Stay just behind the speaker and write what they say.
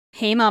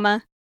Hey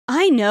mama,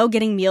 I know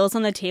getting meals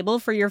on the table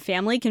for your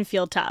family can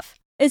feel tough,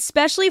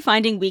 especially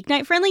finding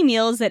weeknight-friendly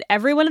meals that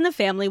everyone in the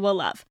family will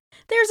love.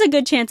 There's a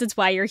good chance it's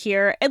why you're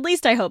here, at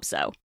least I hope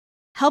so.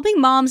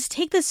 Helping moms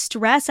take the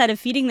stress out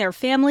of feeding their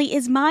family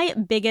is my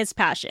biggest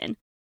passion.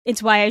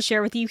 It's why I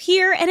share with you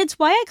here, and it's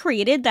why I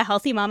created the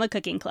Healthy Mama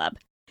Cooking Club.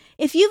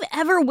 If you've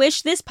ever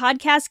wished this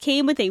podcast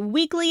came with a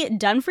weekly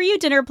done-for-you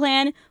dinner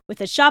plan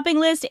with a shopping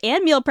list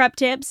and meal prep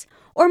tips,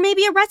 or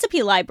maybe a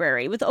recipe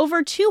library with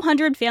over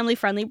 200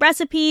 family-friendly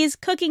recipes,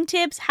 cooking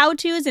tips,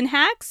 how-tos, and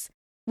hacks,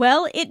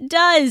 well, it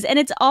does, and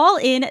it's all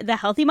in the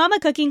Healthy Mama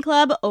Cooking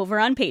Club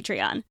over on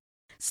Patreon.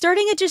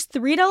 Starting at just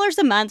 $3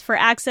 a month for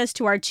access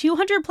to our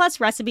 200-plus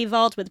recipe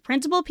vault with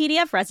printable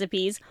PDF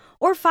recipes,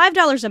 or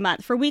 $5 a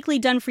month for weekly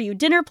done-for-you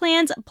dinner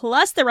plans,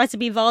 plus the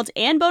recipe vault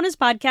and bonus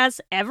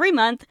podcasts every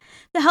month,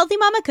 the Healthy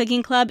Mama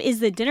Cooking Club is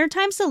the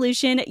dinnertime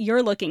solution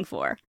you're looking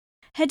for.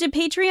 Head to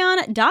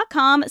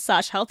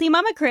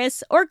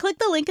patreon.com/healthymamachris or click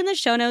the link in the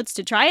show notes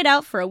to try it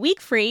out for a week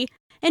free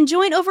and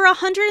join over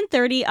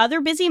 130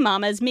 other busy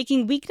mamas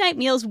making weeknight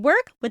meals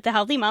work with the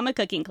Healthy Mama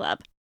Cooking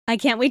Club. I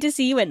can't wait to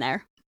see you in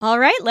there. All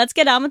right, let's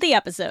get on with the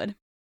episode.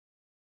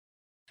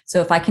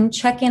 So if I can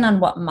check in on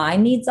what my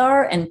needs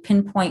are and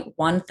pinpoint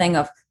one thing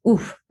of,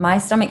 my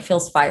stomach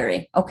feels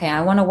fiery. Okay,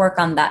 I want to work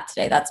on that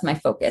today. That's my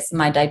focus.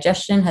 My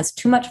digestion has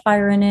too much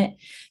fire in it.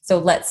 So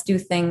let's do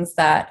things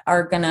that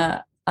are going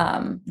to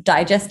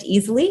digest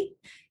easily,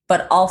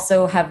 but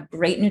also have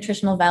great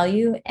nutritional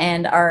value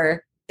and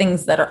are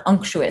things that are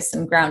unctuous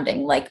and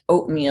grounding, like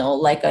oatmeal,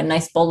 like a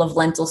nice bowl of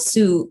lentil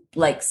soup,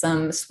 like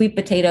some sweet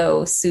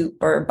potato soup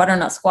or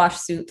butternut squash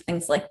soup,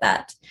 things like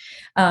that.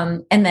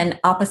 And then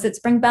opposites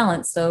bring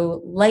balance.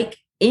 So like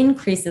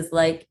increases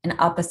like an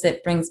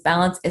opposite brings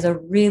balance is a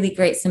really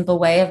great simple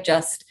way of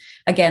just,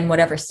 again,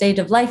 whatever stage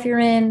of life you're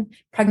in,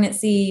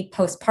 pregnancy,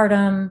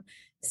 postpartum,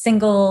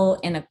 single,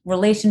 in a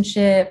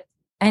relationship,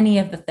 any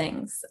of the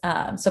things,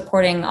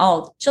 supporting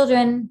all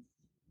children,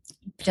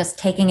 just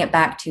taking it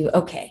back to,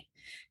 okay,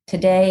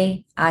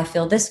 today I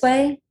feel this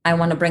way. I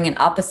want to bring in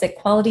opposite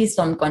qualities,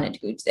 so I'm going to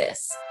do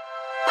this.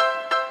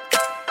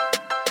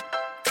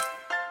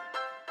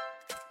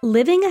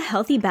 Living a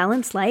healthy,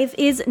 balanced life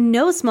is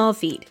no small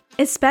feat,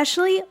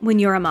 especially when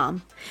you're a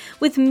mom.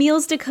 With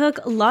meals to cook,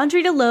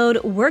 laundry to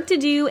load, work to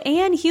do,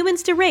 and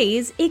humans to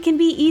raise, it can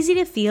be easy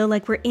to feel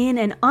like we're in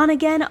an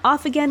on-again,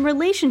 off-again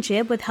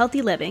relationship with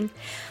healthy living.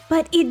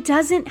 But it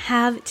doesn't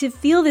have to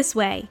feel this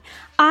way.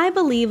 I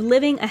believe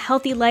living a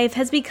healthy life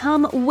has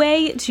become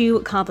way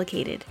too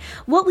complicated.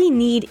 What we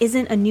need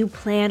isn't a new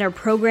plan or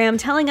program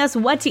telling us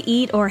what to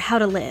eat or how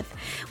to live.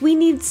 We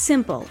need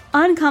simple,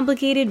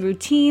 uncomplicated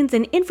routines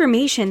and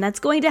information that's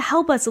going to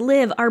help us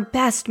live our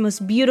best,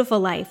 most beautiful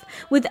life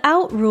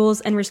without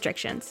rules and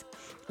restrictions.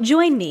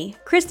 Join me,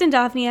 Kristen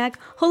Dovniak,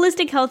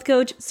 holistic health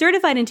coach,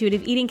 certified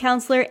intuitive eating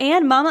counselor,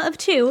 and mama of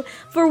two,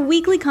 for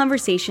weekly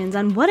conversations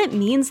on what it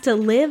means to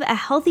live a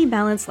healthy,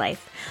 balanced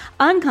life,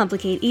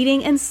 uncomplicate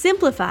eating, and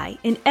simplify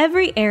in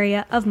every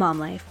area of mom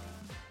life.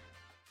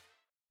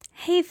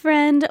 Hey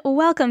friend,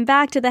 welcome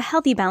back to the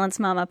Healthy Balanced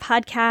Mama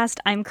podcast.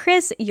 I'm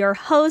Chris, your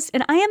host,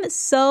 and I am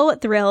so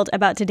thrilled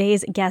about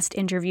today's guest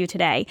interview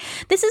today.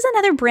 This is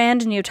another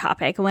brand new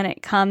topic when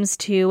it comes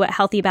to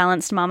Healthy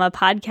Balanced Mama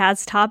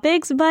podcast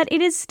topics, but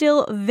it is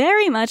still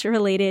very much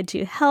related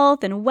to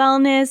health and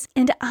wellness,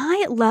 and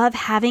I love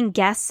having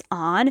guests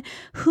on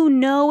who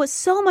know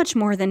so much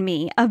more than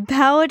me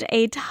about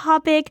a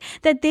topic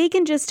that they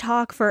can just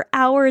talk for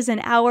hours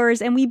and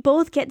hours, and we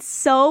both get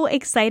so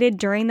excited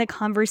during the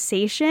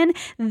conversation.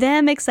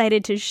 Them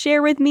excited to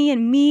share with me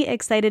and me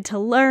excited to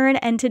learn,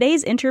 and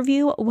today's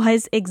interview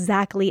was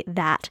exactly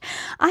that.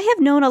 I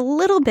have known a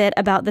little bit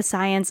about the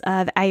science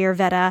of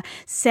Ayurveda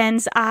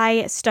since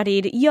I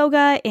studied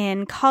yoga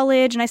in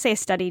college, and I say I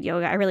studied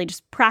yoga, I really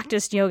just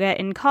practiced yoga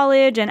in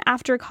college and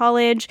after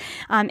college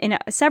in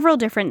several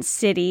different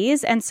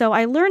cities, and so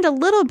I learned a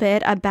little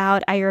bit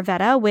about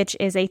Ayurveda, which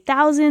is a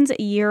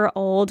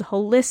thousands-year-old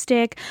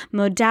holistic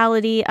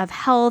modality of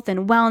health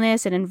and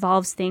wellness. It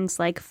involves things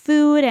like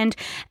food and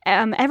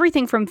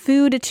everything from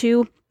food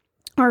to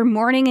our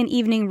morning and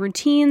evening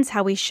routines,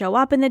 how we show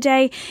up in the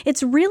day.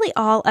 It's really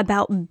all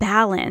about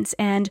balance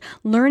and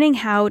learning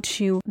how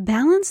to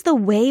balance the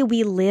way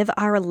we live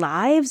our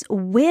lives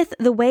with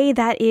the way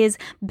that is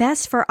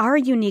best for our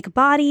unique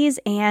bodies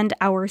and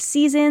our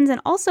seasons,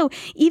 and also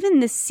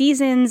even the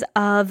seasons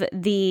of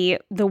the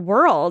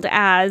world,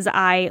 as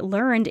I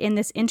learned in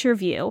this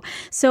interview.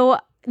 So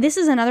this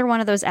is another one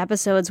of those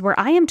episodes where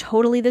I am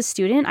totally the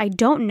student. I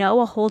don't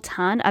know a whole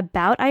ton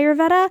about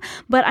Ayurveda,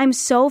 but I'm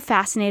so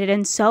fascinated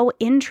and so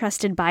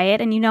interested by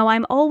it. And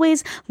I'm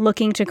always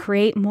looking to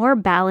create more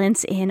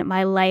balance in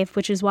my life,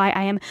 which is why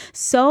I am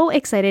so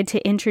excited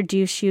to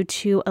introduce you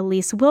to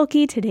Elyse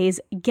Wilke, today's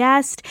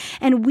guest.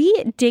 And we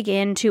dig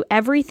into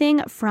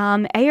everything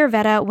from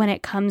Ayurveda when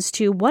it comes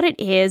to what it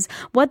is,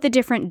 what the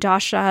different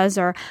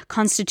dashas or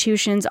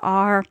constitutions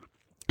are,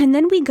 And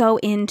then we go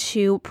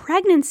into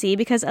pregnancy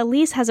because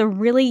Elyse has a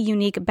really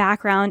unique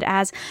background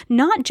as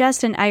not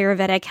just an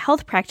Ayurvedic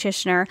health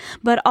practitioner,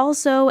 but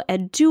also a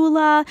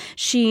doula.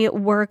 She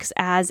works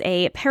as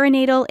a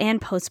perinatal and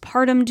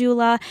postpartum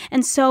doula.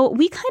 And so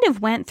we kind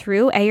of went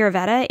through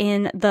Ayurveda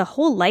in the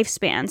whole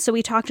lifespan. So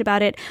we talked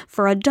about it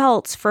for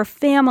adults, for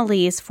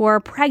families,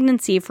 for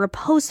pregnancy, for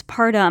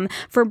postpartum,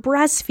 for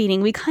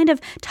breastfeeding. We kind of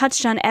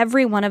touched on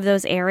every one of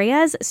those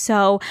areas.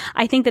 So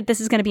I think that this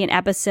is going to be an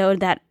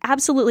episode that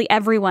absolutely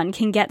everyone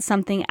can get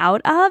something out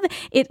of.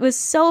 It was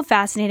so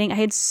fascinating. I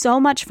had so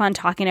much fun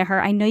talking to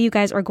her. I know you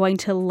guys are going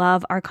to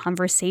love our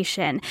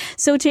conversation.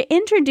 So to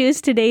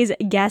introduce today's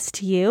guest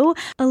to you,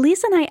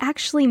 Elyse and I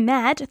actually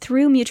met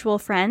through mutual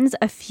friends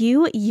a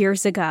few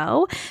years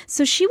ago.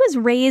 So she was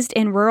raised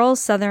in rural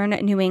southern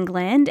New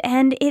England,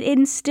 and it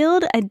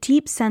instilled a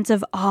deep sense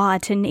of awe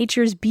to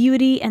nature's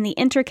beauty and the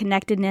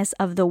interconnectedness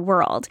of the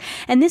world.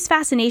 And this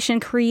fascination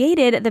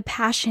created the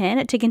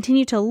passion to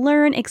continue to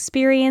learn,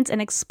 experience,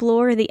 and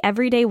explore the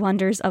everyday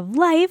wonders of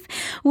life,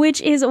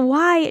 which is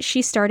why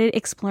she started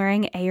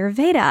exploring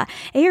Ayurveda.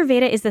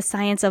 Ayurveda is the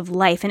science of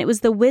life, and it was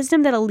the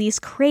wisdom that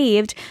Elyse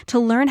craved to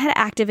learn how to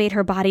activate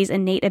her body's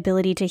innate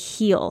ability to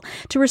heal,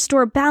 to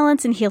restore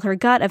balance and heal her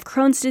gut of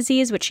Crohn's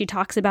disease, which she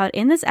talks about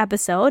in this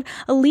episode.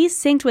 Elyse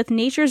synced with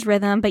nature's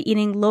rhythm by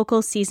eating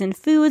local seasoned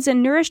foods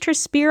and nourished her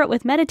spirit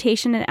with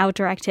meditation and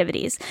outdoor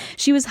activities.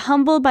 She was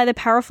humbled by the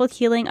powerful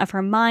healing of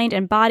her mind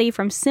and body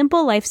from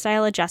simple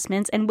lifestyle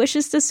adjustments and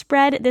wishes to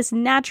spread this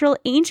natural,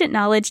 ancient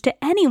knowledge to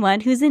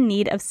anyone who's in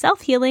need of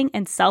self-healing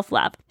and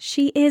self-love.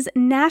 She is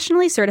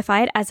nationally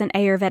certified as an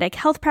Ayurvedic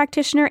health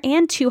practitioner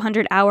and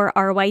 200-hour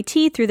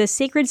RYT through the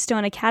Sacred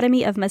Stone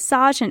Academy of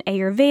Massage and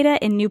Ayurveda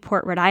in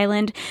Newport, Rhode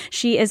Island.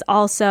 She is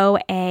also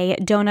a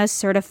DONA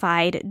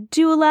certified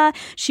doula.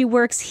 She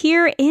works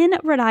here in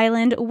Rhode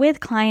Island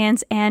with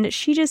clients, and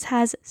she just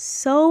has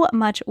so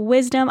much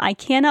wisdom I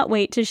cannot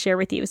wait to share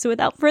with you. So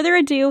without further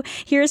ado,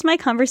 here's my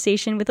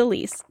conversation with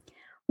Elyse.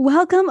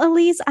 Welcome,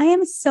 Elyse. I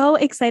am so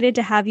excited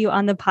to have you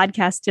on the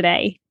podcast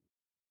today.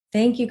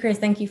 Thank you, Chris.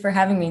 Thank you for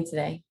having me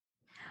today.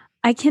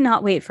 I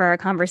cannot wait for our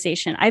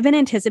conversation. I've been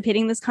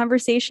anticipating this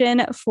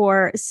conversation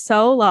for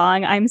so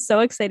long. I'm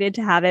so excited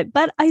to have it,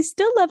 but I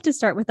still love to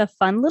start with a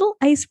fun little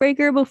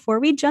icebreaker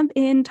before we jump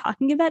in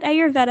talking about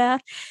Ayurveda.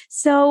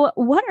 So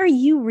what are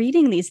you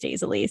reading these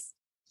days, Elyse?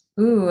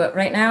 Ooh,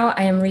 right now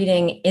I am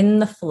reading In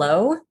the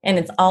Flow, and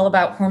it's all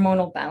about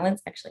hormonal balance.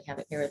 Actually, I have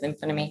it here in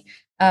front of me.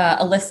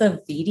 Elyse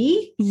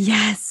Wilke.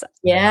 Yes.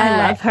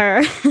 Yeah. I love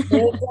her.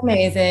 It's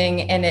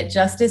amazing. And it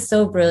just is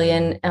so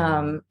brilliant.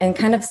 And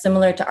kind of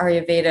similar to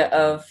Ayurveda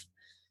of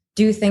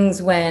do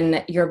things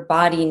when your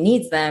body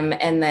needs them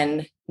and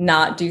then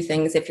not do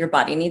things if your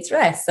body needs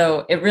rest.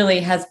 So it really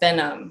has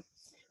been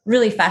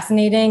really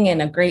fascinating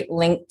and a great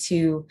link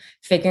to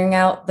figuring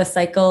out the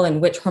cycle and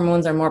which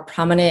hormones are more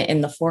prominent in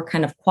the 4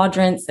 kind of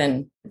quadrants.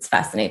 And it's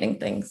fascinating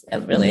things. I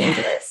really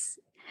enjoy it.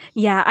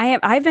 Yeah,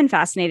 I've been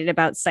fascinated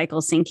about cycle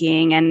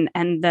syncing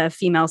and the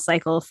female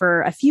cycle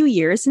for a few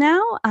years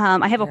now.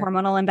 I have a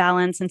hormonal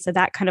imbalance, and so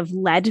that kind of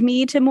led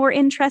me to more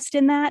interest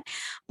in that.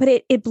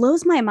 But it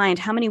blows my mind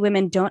how many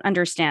women don't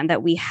understand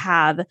that we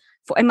have,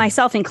 and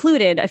myself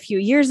included, a few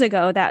years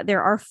ago, that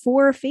there are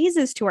 4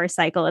 phases to our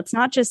cycle. It's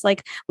not just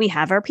like we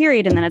have our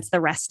period and then it's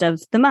the rest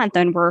of the month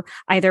and we're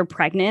either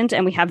pregnant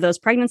and we have those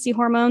pregnancy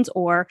hormones,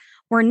 or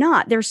we're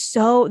not. There's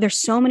so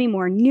many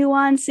more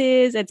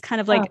nuances. It's kind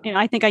of like,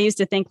 I think I used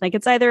to think like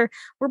it's either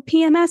we're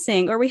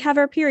PMSing or we have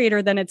our period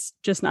or then it's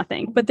just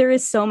nothing. But there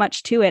is so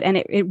much to it. And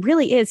it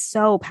really is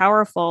so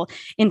powerful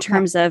in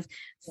terms of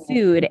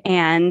food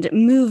and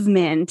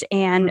movement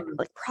and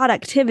like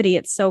productivity.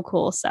 It's so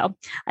cool. So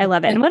I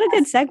love it. And what a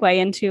good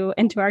segue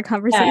into our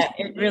conversation.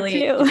 Yeah, it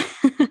really is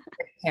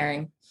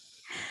caring.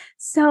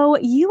 So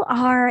you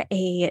are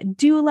a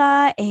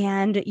doula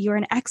and you're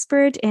an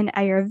expert in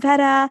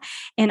Ayurveda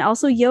and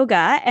also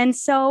yoga. And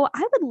so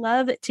I would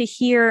love to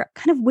hear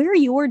kind of where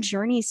your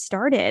journey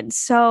started.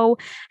 So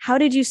how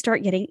did you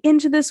start getting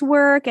into this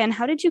work and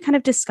how did you kind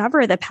of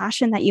discover the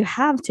passion that you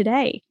have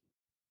today?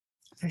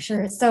 For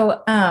sure.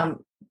 So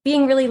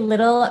being really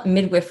little,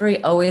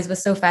 midwifery always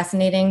was so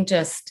fascinating.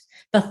 Just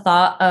the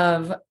thought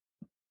of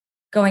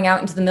going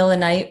out into the middle of the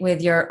night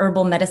with your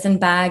herbal medicine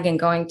bag and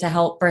going to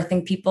help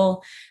birthing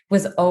people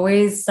was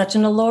always such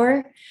an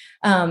allure.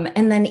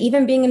 And then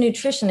even being a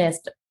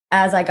nutritionist,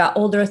 as I got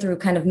older through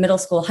kind of middle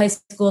school, high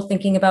school,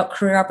 thinking about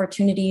career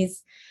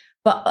opportunities,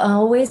 but I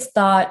always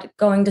thought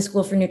going to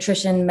school for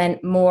nutrition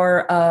meant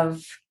more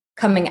of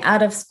coming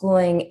out of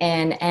schooling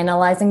and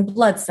analyzing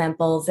blood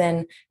samples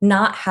and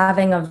not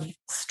having a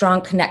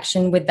strong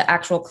connection with the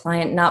actual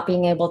client, not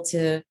being able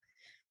to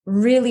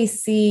really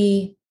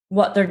see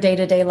what their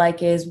day-to-day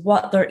life is,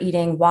 what they're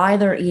eating, why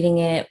they're eating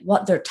it,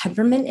 what their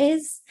temperament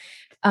is.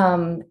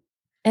 And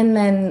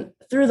then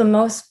through the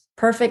most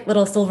perfect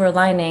little silver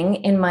lining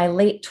in my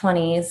late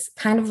 20s,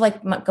 kind of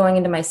like going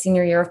into my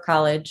senior year of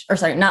college, or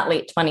sorry, not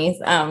late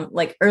 20s,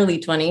 like early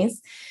 20s,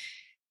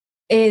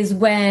 is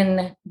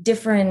when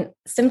different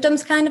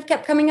symptoms kind of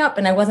kept coming up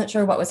and I wasn't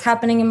sure what was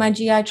happening in my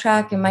GI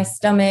tract and my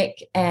stomach,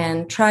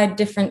 and tried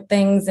different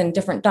things and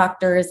different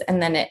doctors.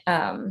 And then it,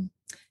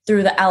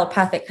 through the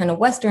allopathic kind of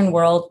Western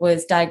world,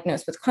 was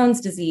diagnosed with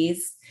Crohn's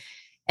disease.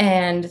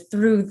 And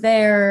through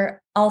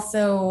there,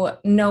 also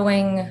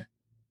knowing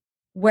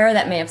where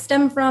that may have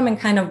stemmed from and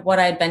kind of what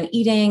I'd been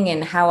eating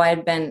and how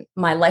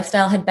my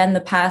lifestyle had been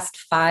the past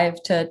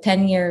 5 to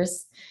 10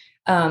 years.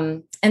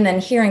 And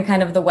then hearing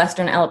kind of the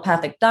Western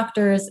allopathic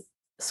doctors'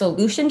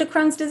 solution to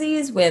Crohn's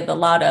disease with a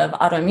lot of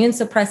autoimmune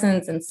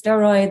suppressants and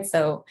steroids.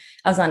 So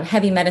I was on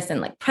heavy medicine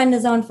like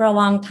prednisone for a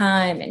long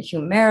time and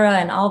Humira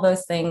and all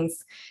those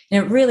things.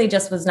 And it really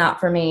just was not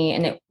for me,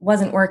 and it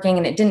wasn't working,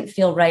 and it didn't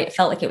feel right. It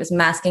felt like it was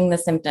masking the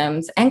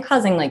symptoms and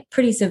causing like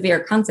pretty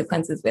severe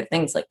consequences with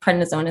things like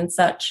prednisone and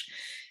such.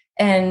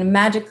 And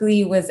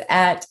magically was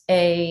at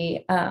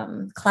a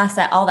class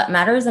at All That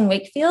Matters in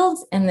Wakefield.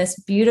 And this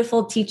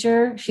beautiful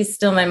teacher, she's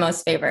still my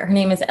most favorite. Her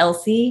name is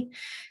Elyse.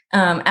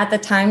 At the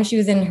time, she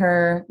was in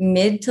her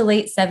mid to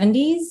late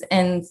 70s.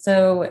 And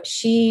so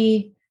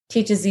she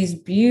teaches these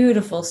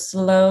beautiful,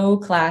 slow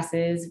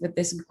classes with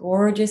this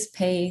gorgeous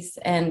pace.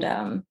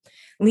 And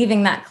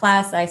leaving that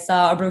class, I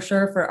saw a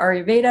brochure for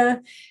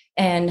Ayurveda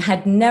and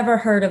had never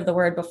heard of the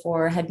word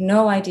before, had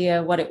no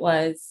idea what it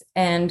was.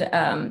 And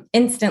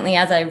instantly,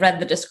 as I read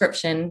the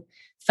description,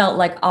 felt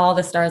like all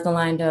the stars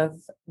aligned of,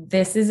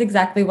 this is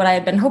exactly what I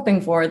had been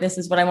hoping for. This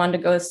is what I wanted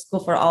to go to school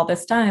for all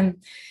this time.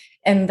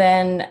 And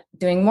then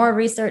doing more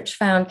research,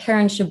 found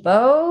Karen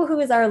Chabot, who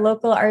is our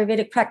local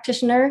Ayurvedic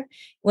practitioner,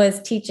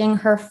 was teaching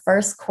her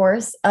first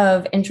course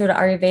of Intro to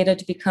Ayurveda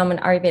to become an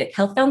Ayurvedic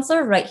Health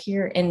Counselor right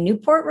here in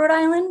Newport, Rhode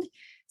Island.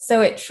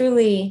 So it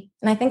truly,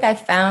 and I think I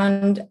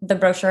found the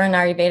brochure in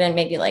Ayurveda in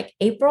maybe like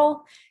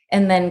April,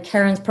 and then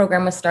Karen's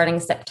program was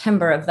starting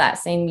September of that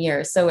same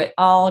year. So it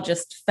all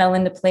just fell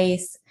into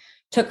place.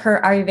 Took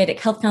her Ayurvedic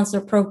Health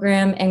Counselor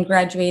program and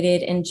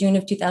graduated in June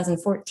of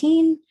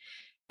 2014.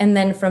 And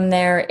then from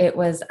there, it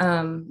was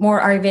more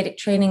Ayurvedic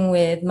training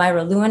with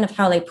Myra Lewin of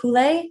Haule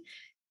Pule,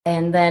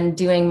 and then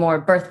doing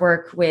more birth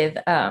work with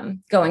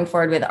going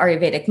forward with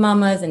Ayurvedic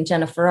Mamas and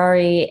Jenna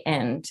Ferrari,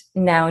 and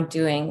now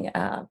doing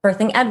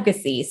birthing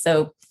advocacy.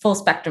 So full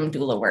spectrum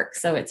doula work.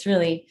 So it's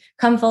really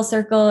come full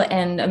circle,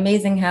 and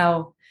amazing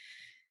how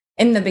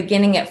in the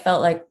beginning, it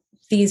felt like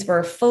these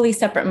were fully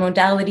separate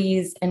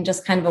modalities and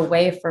just kind of a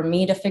way for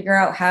me to figure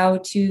out how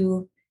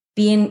to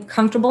be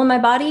comfortable in my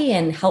body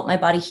and help my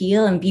body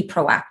heal and be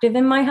proactive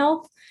in my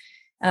health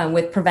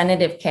with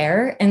preventative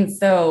care. And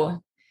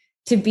so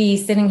to be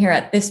sitting here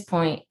at this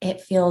point,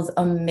 it feels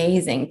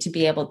amazing to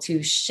be able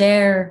to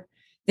share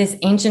this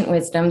ancient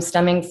wisdom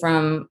stemming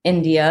from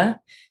India,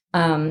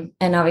 and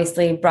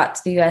obviously brought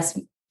to the US.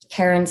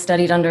 Karen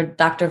studied under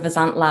Dr.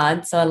 Vasant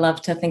Lad. So I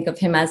love to think of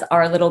him as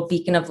our little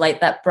beacon of light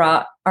that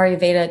brought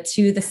Ayurveda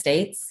to the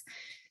States,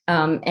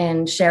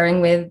 and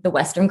sharing with the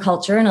Western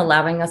culture and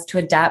allowing us to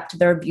adapt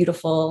their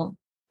beautiful,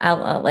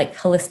 like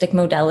holistic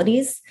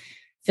modalities.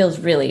 Feels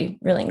really,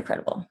 really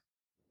incredible.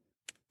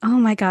 Oh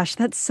my gosh,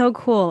 that's so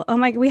cool. Oh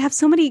my, we have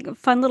so many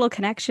fun little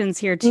connections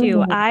here too.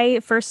 Mm-hmm. I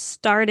first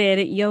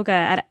started yoga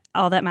at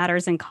All That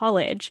Matters in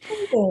college.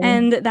 Mm-hmm.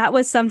 And that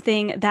was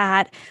something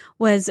that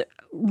was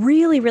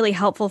really, really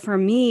helpful for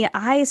me.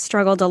 I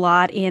struggled a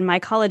lot in my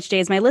college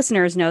days. My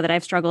listeners know that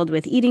I've struggled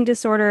with eating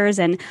disorders,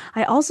 and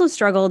I also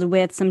struggled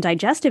with some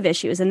digestive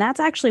issues. And that's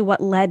actually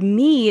what led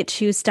me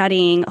to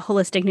studying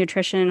holistic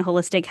nutrition,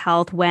 holistic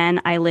health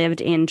when I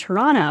lived in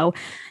Toronto.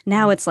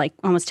 Now it's like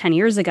almost 10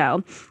 years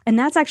ago. And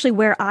that's actually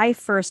where I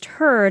first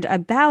heard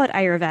about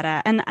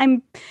Ayurveda. And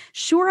I'm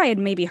sure I had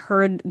maybe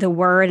heard the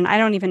word, and I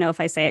don't even know if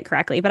I say it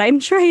correctly, but I'm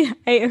sure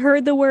I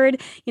heard the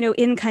word,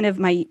 in kind of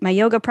my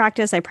yoga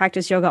practice. I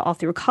practiced yoga all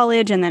through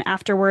college and then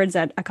afterwards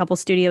at a couple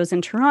studios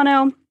in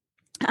Toronto.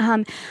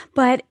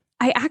 But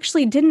I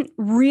actually didn't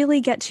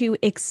really get to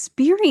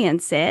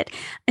experience it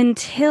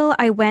until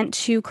I went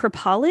to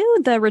Kripalu,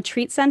 the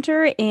retreat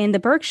center in the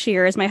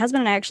Berkshires. My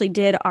husband and I actually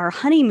did our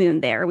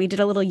honeymoon there. We did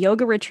a little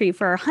yoga retreat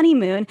for our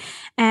honeymoon,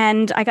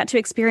 and I got to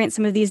experience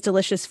some of these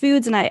delicious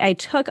foods. And I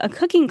took a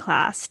cooking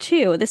class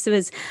too. This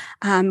was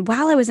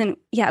while I was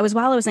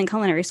in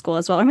culinary school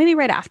as well, or maybe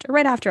right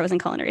after I was in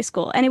culinary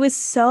school. And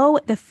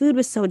the food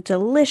was so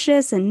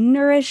delicious and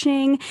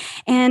nourishing.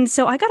 And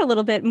so I got a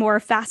little bit more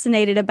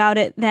fascinated about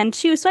it then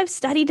too. So I've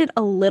studied it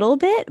a little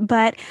bit,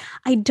 but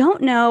I don't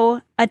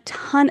know a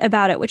ton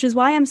about it, which is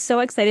why I'm so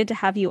excited to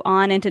have you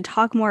on and to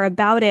talk more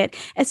about it,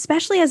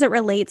 especially as it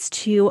relates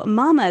to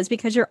mamas,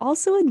 because you're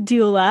also a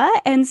doula.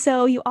 And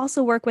so you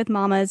also work with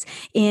mamas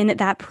in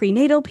that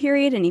prenatal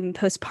period and even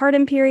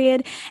postpartum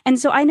period. And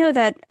so I know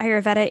that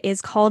Ayurveda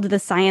is called the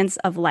science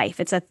of life.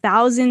 It's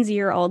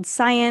 1,000-year-old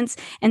science.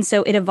 And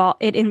so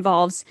it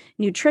involves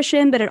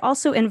nutrition, but it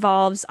also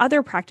involves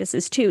other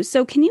practices too.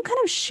 So can you kind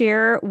of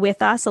share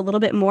with us a little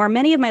bit more?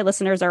 Many of my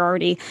listeners are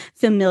already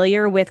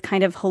familiar with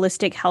kind of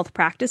holistic health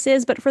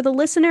practices, but for the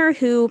listener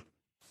who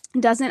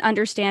doesn't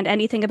understand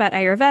anything about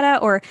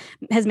Ayurveda or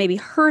has maybe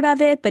heard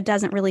of it but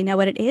doesn't really know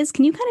what it is,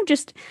 can you kind of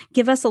just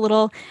give us a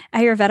little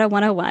Ayurveda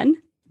 101?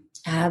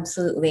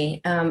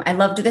 Absolutely. I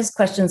loved this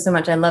question so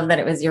much. I love that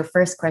it was your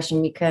first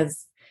question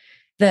because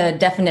the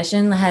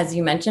definition, as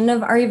you mentioned,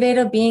 of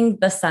Ayurveda being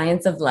the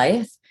science of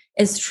life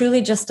is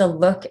truly just a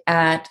look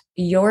at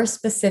your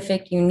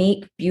specific,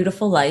 unique,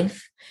 beautiful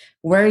life,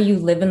 where you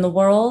live in the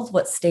world,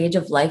 what stage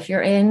of life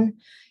you're in,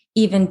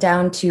 even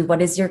down to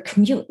what is your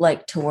commute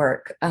like to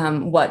work?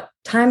 What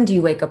time do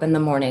you wake up in the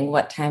morning?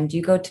 What time do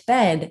you go to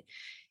bed?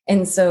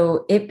 And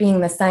so, it being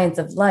the science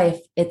of life,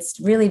 it's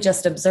really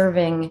just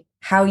observing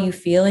how you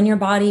feel in your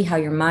body, how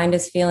your mind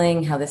is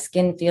feeling, how the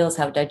skin feels,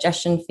 how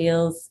digestion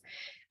feels.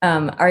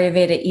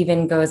 Ayurveda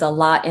even goes a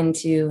lot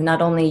into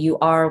not only you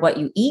are what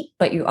you eat,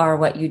 but you are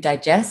what you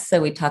digest.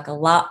 So we talk a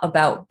lot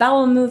about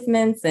bowel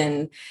movements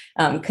and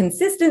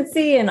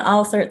consistency and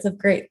all sorts of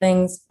great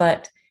things.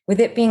 But with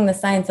it being the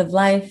science of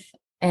life,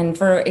 and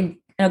for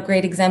a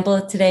great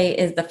example today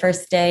is the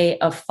first day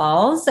of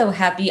fall. So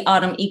happy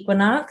autumn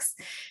equinox.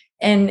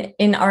 And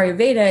in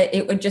Ayurveda,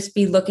 it would just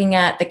be looking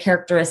at the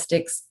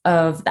characteristics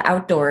of the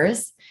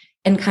outdoors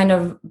and kind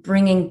of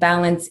bringing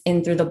balance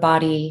in through the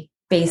body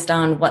based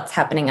on what's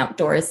happening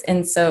outdoors.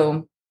 And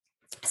so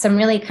some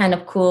really kind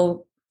of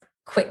cool,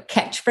 quick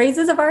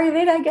catchphrases of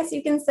Ayurveda, I guess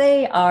you can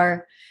say,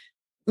 are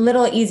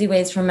little easy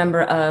ways to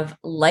remember of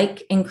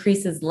like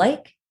increases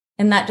like.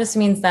 And that just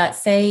means that,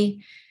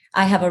 say,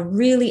 I have a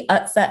really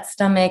upset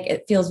stomach.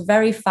 It feels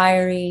very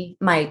fiery.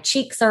 My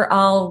cheeks are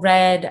all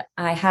red.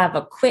 I have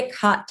a quick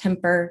hot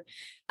temper.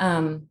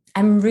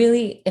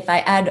 If I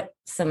add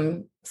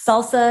some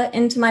salsa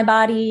into my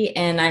body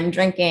and I'm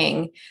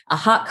drinking a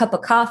hot cup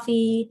of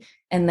coffee,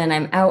 and then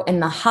I'm out in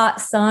the hot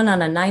sun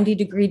on a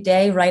 90-degree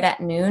day right at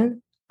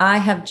noon, I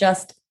have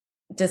just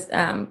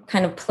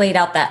kind of played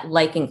out that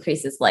like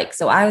increases like.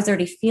 So I was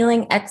already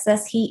feeling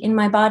excess heat in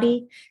my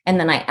body. And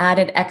then I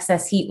added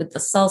excess heat with the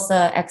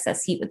salsa,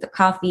 excess heat with the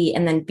coffee,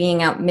 and then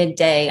being out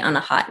midday on a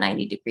hot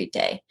 90-degree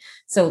day.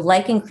 So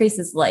like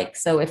increases like.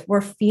 So if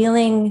we're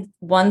feeling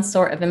one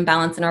sort of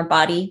imbalance in our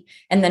body,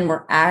 and then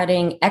we're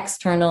adding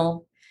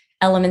external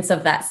elements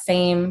of that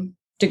same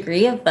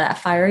degree of that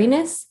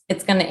fieriness,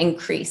 it's going to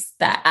increase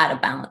that out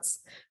of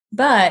balance.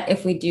 But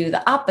if we do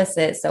the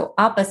opposite, so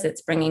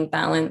opposites bringing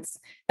balance,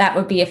 that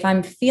would be if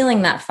I'm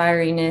feeling that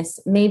fieriness,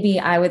 maybe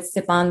I would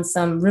sip on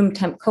some room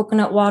temp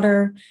coconut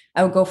water.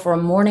 I would go for a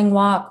morning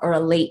walk or a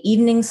late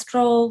evening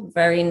stroll,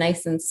 very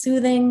nice and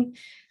soothing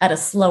at a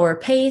slower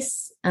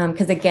pace.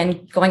 Because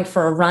again, going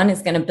for a run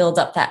is going to build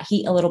up that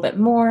heat a little bit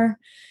more.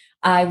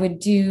 I would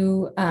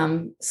do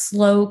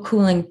slow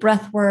cooling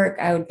breath work.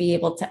 I would be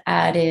able to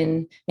add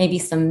in maybe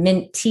some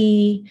mint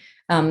tea,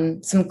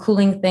 some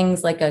cooling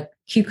things like a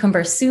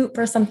cucumber soup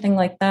or something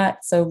like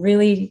that. So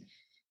really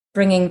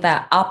bringing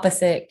that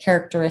opposite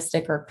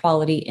characteristic or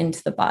quality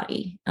into the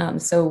body.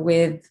 So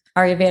with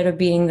Ayurveda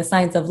being the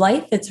science of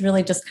life, it's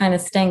really just kind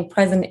of staying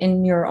present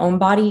in your own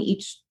body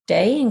each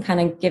day and kind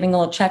of giving a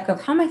little check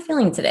of how am I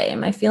feeling today?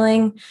 Am I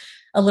feeling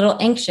a little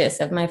anxious?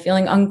 Am I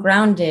feeling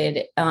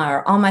ungrounded?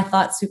 Are all my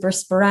thoughts super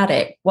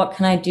sporadic? What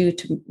can I do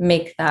to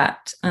make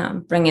that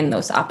bring in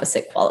those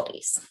opposite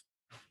qualities?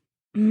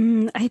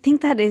 I think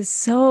that it's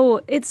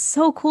so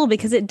cool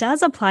because it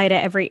does apply to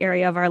every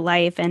area of our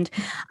life. And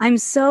I'm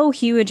so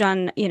huge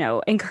on,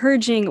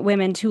 encouraging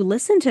women to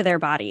listen to their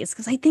bodies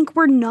because I think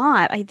we're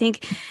not.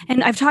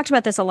 And I've talked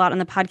about this a lot on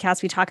the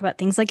podcast. We talk about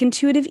things like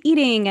intuitive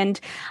eating. And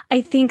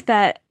I think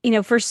that,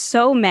 for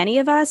so many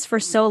of us, for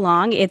so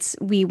long,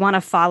 we want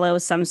to follow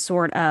some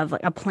sort of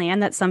a plan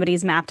that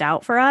somebody's mapped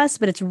out for us,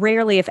 but it's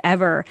rarely, if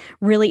ever,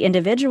 really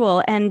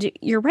individual. And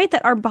you're right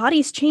that our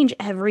bodies change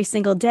every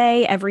single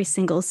day, every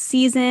single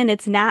season.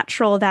 It's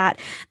natural that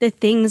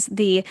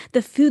the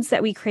foods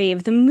that we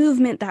crave, the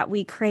movement that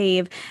we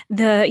crave,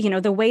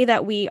 the way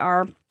that we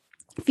are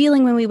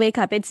feeling when we wake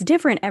up, it's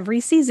different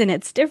every season.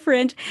 It's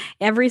different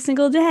every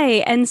single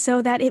day. And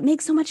so that it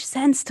makes so much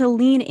sense to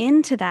lean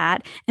into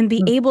that and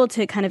be able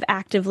to kind of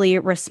actively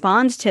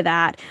respond to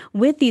that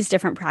with these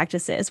different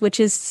practices, which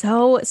is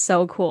so,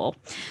 so cool.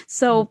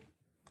 So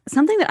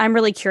something that I'm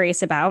really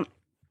curious about,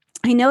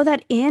 I know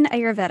that in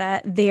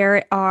Ayurveda,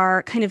 there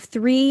are kind of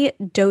 3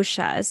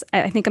 doshas.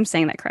 I think I'm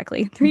saying that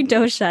correctly, 3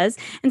 doshas.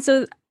 And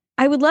so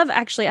I would love,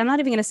 actually, I'm not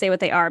even going to say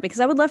what they are because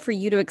I would love for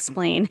you to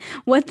explain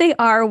what they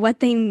are, what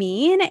they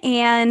mean,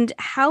 and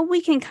how we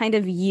can kind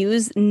of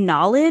use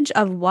knowledge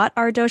of what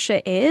our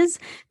dosha is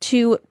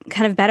to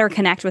kind of better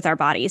connect with our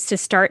bodies, to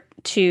start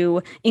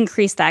to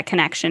increase that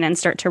connection and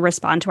start to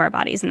respond to our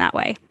bodies in that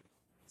way.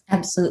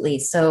 Absolutely.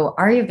 So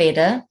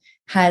Ayurveda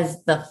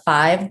has the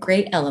 5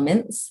 great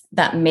elements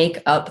that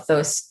make up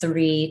those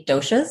 3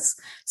 doshas.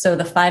 So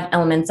the 5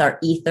 elements are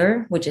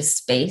ether, which is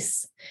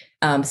space.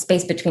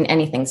 Space between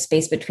anything,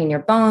 space between your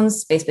bones,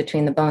 space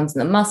between the bones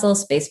and the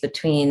muscles, space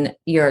between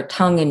your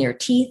tongue and your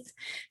teeth,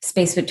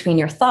 space between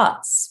your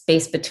thoughts,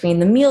 space between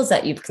the meals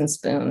that you've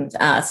consumed,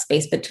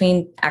 space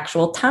between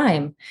actual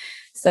time.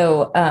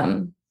 So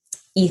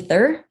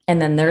ether,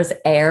 and then there's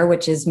air,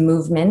 which is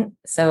movement.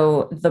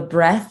 So the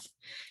breath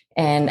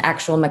and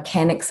actual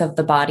mechanics of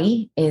the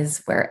body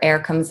is where air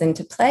comes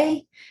into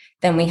play.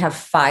 Then we have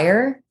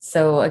fire.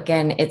 So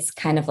again, it's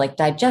kind of like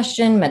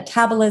digestion,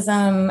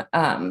 metabolism,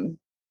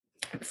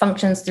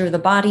 functions through the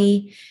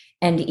body,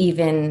 and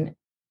even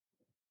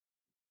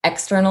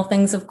external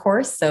things, of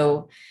course.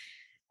 So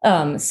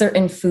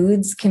certain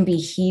foods can be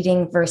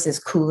heating versus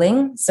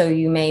cooling. So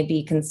you may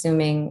be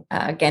consuming,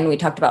 again, we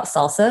talked about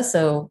salsa.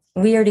 So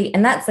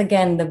and that's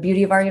again, the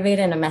beauty of Ayurveda,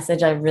 and a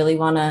message I really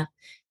want to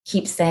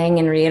keep saying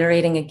and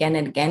reiterating again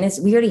and again is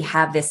we already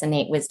have this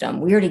innate wisdom.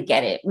 We already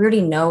get it. We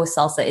already know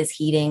salsa is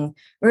heating.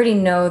 We already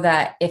know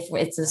that if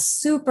it's a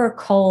super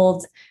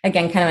cold,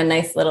 again, kind of a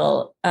nice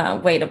little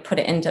way to put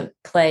it into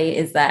play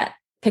is that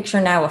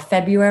picture now a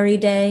February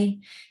day,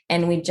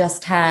 and we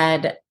just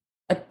had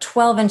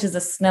 12 inches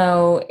of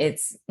snow.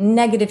 It's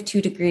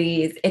 -2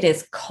 degrees. It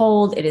is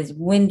cold. It is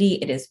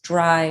windy. It is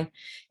dry.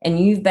 And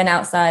you've been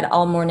outside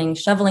all morning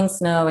shoveling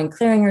snow and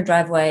clearing your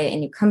driveway,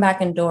 and you come back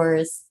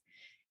indoors.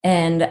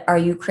 And are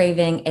you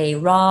craving a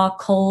raw,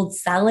 cold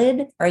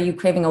salad? Or are you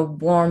craving a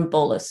warm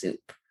bowl of soup?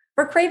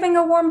 We're craving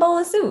a warm bowl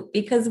of soup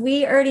because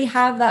we already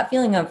have that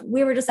feeling of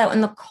we were just out in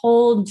the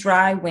cold,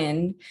 dry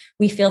wind.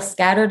 We feel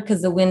scattered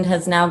because the wind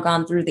has now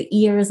gone through the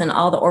ears and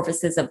all the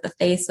orifices of the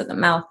face, so the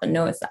mouth, the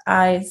nose, the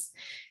eyes.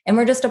 And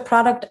we're just a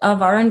product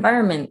of our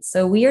environment.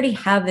 So we already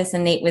have this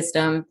innate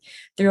wisdom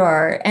through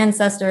our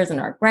ancestors and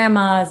our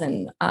grandmas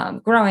and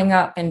growing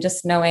up and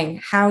just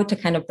knowing how to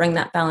kind of bring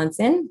that balance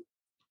in.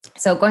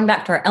 So going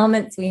back to our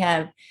elements, we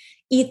have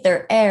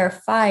ether, air,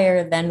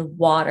 fire, then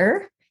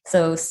water.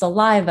 So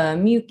saliva,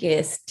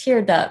 mucus,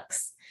 tear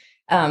ducts.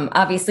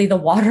 Obviously, the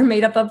water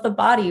made up of the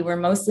body, we're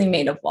mostly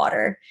made of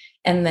water.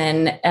 And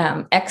then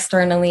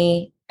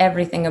externally,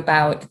 everything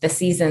about the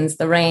seasons,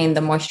 the rain,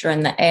 the moisture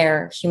in the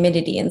air,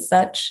 humidity and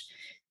such.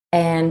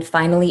 And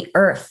finally,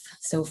 earth.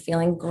 So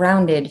feeling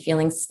grounded,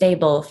 feeling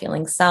stable,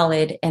 feeling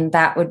solid. And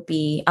that would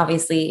be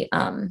obviously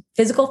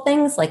physical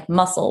things like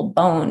muscle,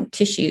 bone,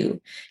 tissue,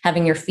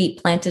 having your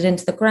feet planted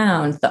into the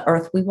ground, the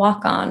earth we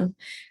walk on,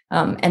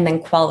 and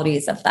then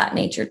qualities of that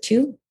nature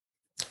too.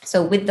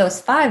 So with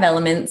those 5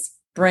 elements,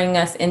 bring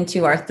us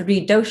into our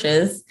 3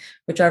 doshas,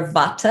 which are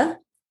Vata,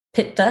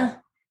 Pitta,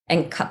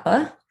 and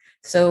Kapha.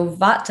 So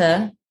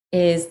Vata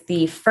is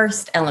the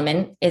first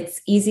element. It's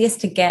easiest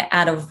to get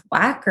out of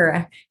whack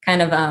or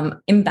kind of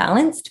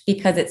imbalanced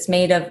because it's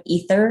made of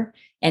ether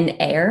and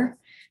air.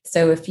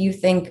 So if you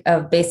think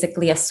of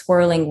basically a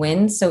swirling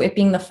wind, so it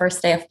being the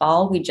first day of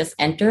fall, we just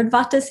entered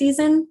Vata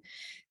season.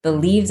 The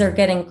leaves are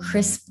getting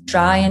crisp,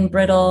 dry, and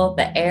brittle.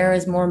 The air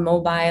is more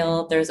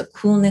mobile. There's a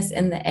coolness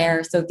in the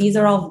air. So these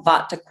are all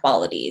Vata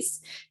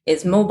qualities.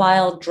 Is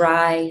mobile,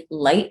 dry,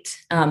 light.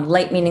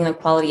 Light meaning the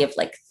quality of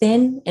like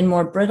thin and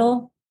more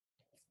brittle.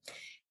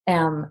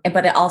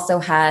 But it also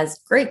has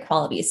great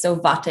qualities. So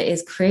Vata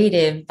is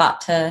creative.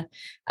 Vata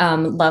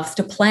loves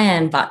to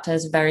plan. Vata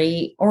is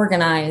very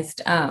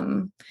organized.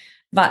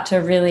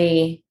 Vata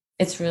really,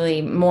 it's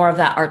really more of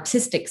that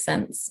artistic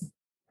sense.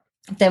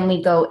 Then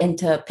we go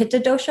into Pitta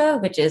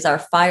dosha, which is our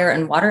fire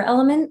and water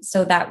element.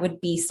 So that would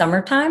be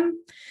summertime.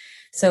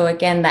 So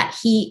again, that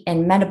heat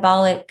and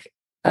metabolic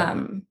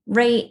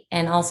rate,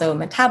 and also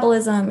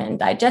metabolism and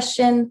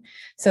digestion.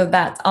 So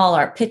that's all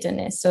our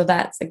pittaness. So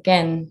that's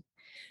again,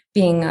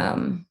 being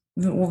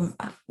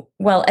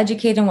well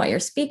educated in what you're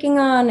speaking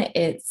on.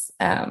 It's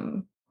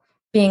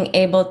being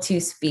able to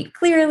speak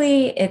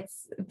clearly. It's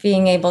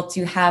being able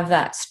to have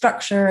that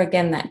structure,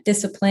 again, that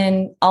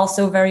discipline,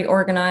 also very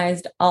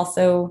organized,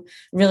 also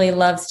really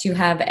loves to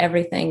have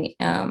everything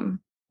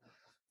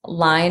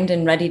lined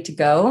and ready to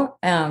go.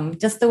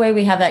 Just the way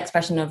we have that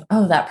expression of,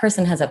 oh, that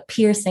person has a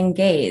piercing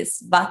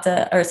gaze.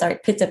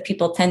 Pitta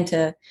people tend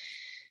to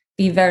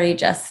be very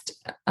just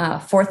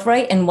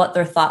forthright in what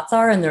their thoughts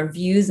are and their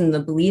views and the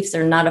beliefs.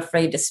 They're not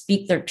afraid to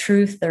speak their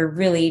truth. They're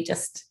really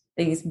just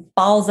these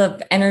balls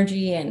of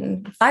energy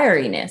and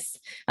fieriness.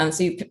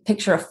 So you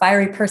picture a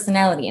fiery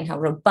personality and how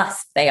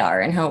robust they are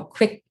and how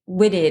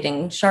quick-witted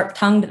and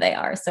sharp-tongued they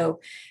are. So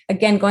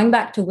again, going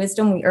back to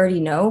wisdom, we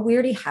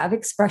already have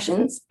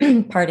expressions,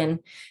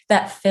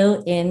 that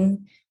fill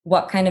in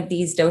what kind of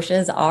these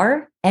doshas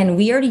are. And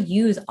we already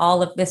use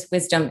all of this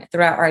wisdom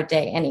throughout our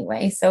day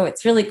anyway. So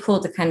it's really cool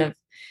to kind of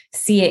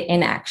see it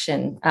in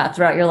action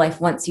throughout your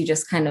life once you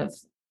just kind of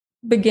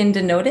begin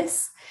to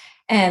notice.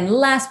 And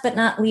last but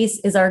not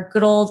least is our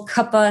good old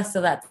kapha. So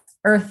that's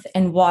earth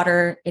and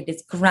water. It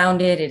is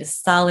grounded. It is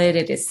solid.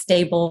 It is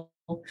stable.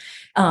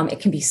 It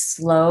can be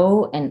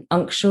slow and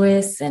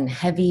unctuous and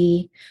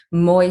heavy,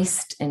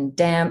 moist and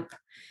damp.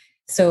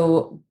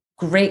 So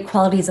great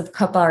qualities of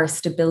kapha are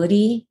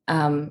stability,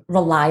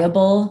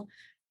 reliable,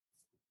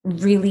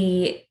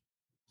 really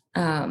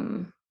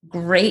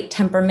great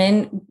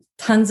temperament,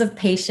 tons of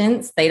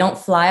patience. They don't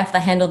fly off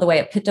the handle the way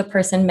a pitta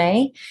person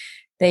may.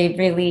 They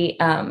really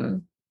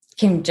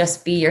can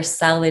just be your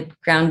solid,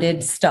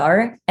 grounded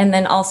star. And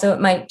then also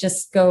it might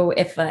just go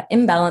if an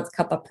imbalanced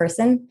kapha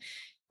person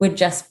would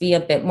just be a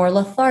bit more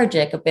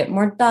lethargic, a bit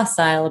more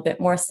docile, a bit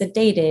more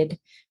sedated.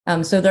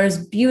 So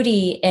there's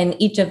beauty in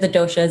each of the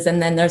doshas.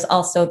 And then there's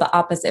also the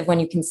opposite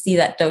when you can see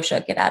that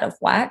dosha get out of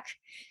whack.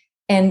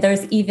 And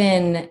there's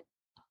even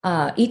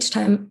each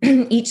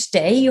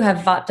day you have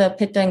Vata,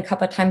 Pitta, and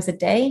Kapha times a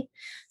day.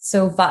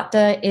 So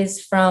Vata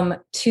is from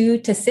 2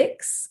 to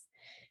 6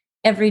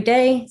 every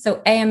day.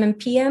 So AM and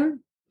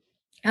PM.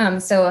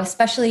 So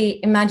especially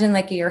imagine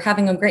like you're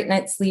having a great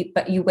night's sleep,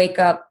 but you wake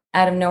up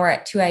out of nowhere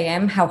at 2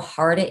 a.m., how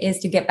hard it is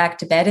to get back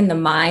to bed and the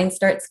mind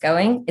starts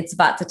going. It's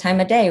Vata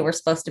time of day. We're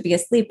supposed to be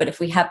asleep, but if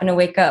we happen to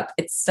wake up,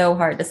 it's so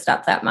hard to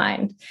stop that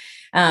mind.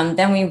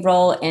 Then we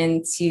roll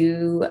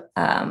into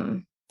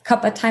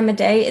Kapha time of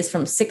day is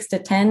from 6 to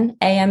 10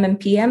 a.m. and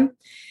p.m.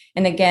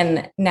 And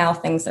again, now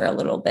things are a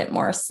little bit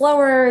more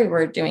slower.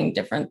 We're doing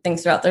different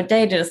things throughout the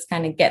day to just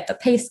kind of get the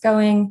pace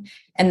going.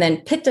 And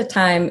then Pitta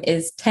time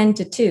is 10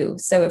 to 2.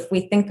 So if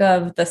we think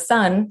of the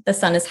sun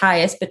is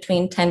highest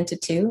between 10 to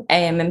 2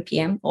 a.m. and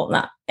p.m. Well,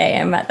 not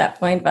a.m. at that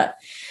point, but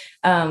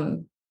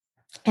and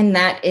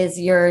that is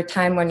your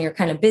time when you're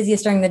kind of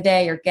busiest during the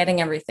day. You're getting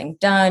everything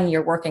done.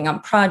 You're working on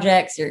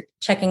projects. You're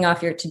checking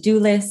off your to-do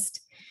list.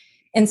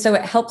 And so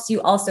it helps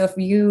you also, if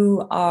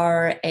you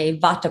are a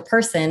Vata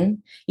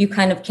person, you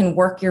kind of can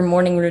work your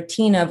morning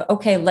routine of,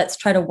 okay, let's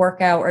try to work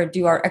out or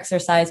do our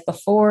exercise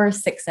before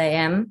 6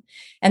 a.m.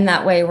 And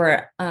that way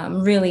we're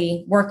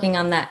really working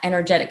on that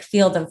energetic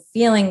field of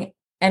feeling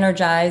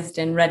energized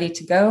and ready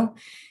to go.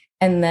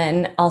 And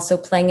then also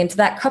playing into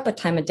that Kapha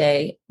time of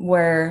day,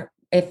 where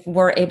if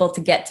we're able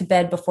to get to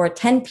bed before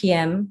 10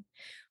 p.m.,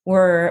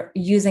 we're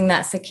using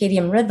that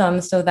circadian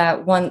rhythm so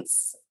that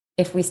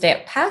if we stay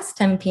up past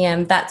 10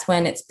 p.m., that's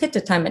when it's Pitta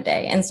time of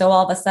day. And so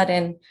all of a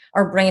sudden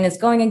our brain is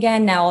going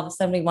again. Now, all of a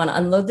sudden we want to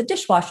unload the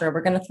dishwasher.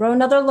 We're going to throw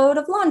another load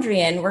of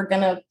laundry in. We're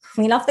going to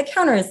clean off the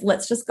counters.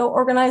 Let's just go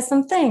organize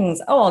some things.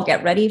 Oh, I'll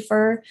get ready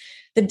for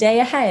the day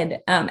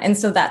ahead. And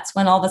so that's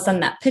when all of a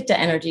sudden that Pitta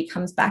energy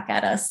comes back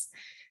at us.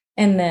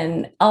 And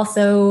then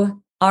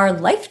also our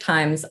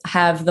lifetimes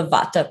have the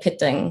Vata,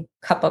 Pitta, and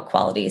Kapha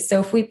qualities. So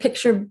if we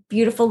picture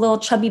beautiful little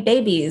chubby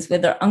babies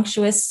with their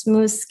unctuous,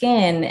 smooth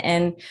skin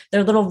and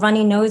their little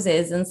runny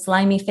noses and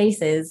slimy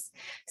faces.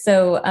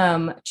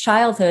 So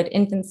childhood,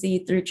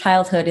 infancy through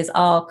childhood is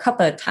all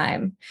Kapha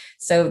time.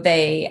 So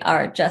they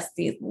are just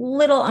these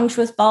little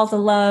unctuous balls of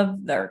love.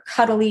 They're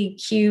cuddly,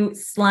 cute,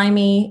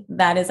 slimy.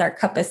 That is our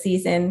Kapha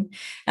season.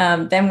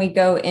 Then we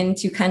go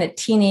into kind of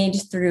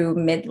teenage through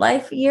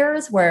midlife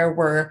years where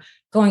we're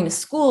going to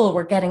school,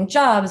 we're getting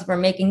jobs, we're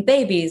making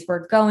babies,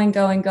 we're going.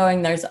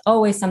 There's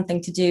always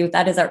something to do.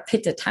 That is our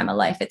Pitta time of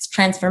life. It's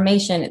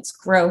transformation, it's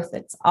growth,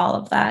 it's all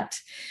of that.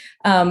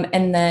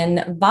 And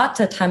then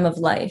Vata time of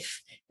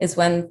life is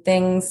when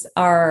things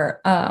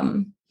are,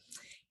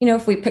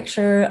 if we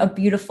picture a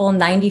beautiful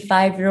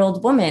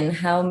 95-year-old woman,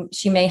 how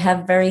she may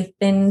have very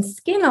thin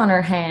skin on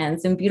her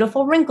hands and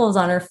beautiful wrinkles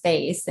on her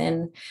face.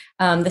 And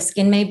the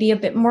skin may be a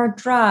bit more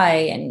dry,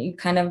 and you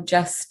kind of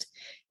just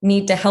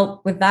need to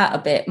help with that a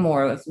bit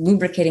more of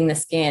lubricating the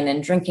skin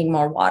and drinking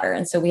more water.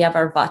 And so we have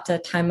our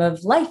Vata time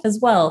of life as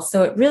well.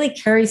 So it really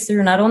carries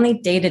through not only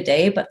day to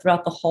day, but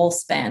throughout the whole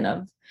span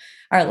of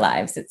our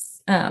lives.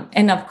 It's,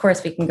 and of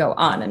course we can go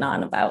on and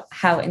on about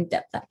how in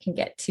depth that can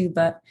get to,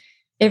 but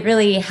it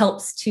really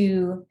helps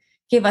to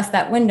give us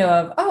that window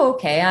of, oh,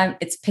 okay,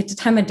 it's Pitta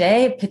time of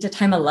day, Pitta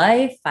time of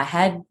life. I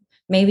had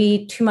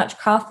maybe too much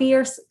coffee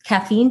or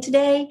caffeine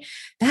today.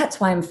 That's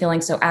why I'm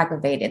feeling so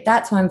aggravated.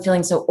 That's why I'm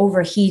feeling so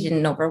overheated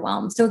and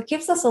overwhelmed. So it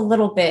gives us a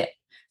little bit,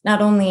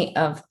 not only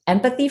of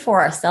empathy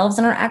for ourselves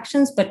and our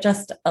actions, but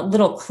just a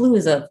little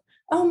clues of,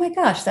 oh my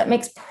gosh, that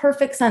makes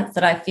perfect sense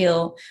that I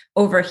feel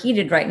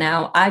overheated right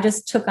now. I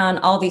just took on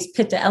all these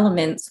Pitta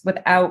elements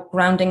without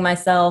grounding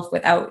myself,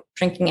 without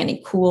drinking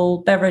any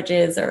cool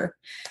beverages or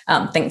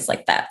things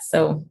like that.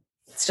 So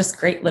it's just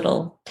great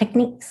little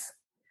techniques.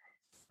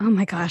 Oh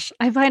my gosh.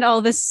 I find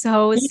all this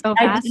so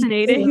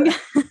fascinating.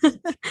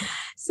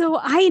 So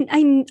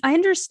I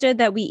understood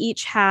that we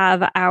each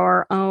have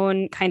our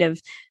own kind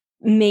of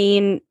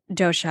main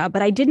dosha,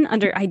 but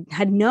I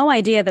had no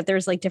idea that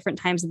there's like different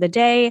times of the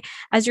day.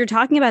 As you're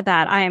talking about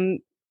that, I'm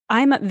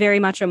very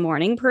much a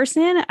morning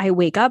person. I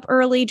wake up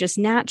early, just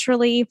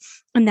naturally.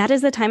 And that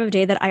is the time of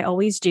day that I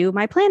always do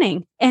my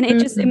planning. And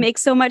it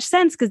makes so much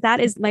sense because that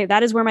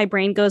is where my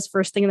brain goes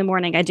first thing in the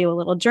morning. I do a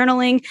little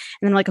journaling and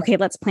then I'm like, okay,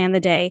 let's plan the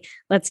day.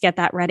 Let's get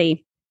that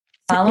ready.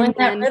 Following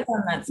that rhythm.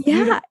 That's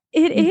beautiful. Yeah,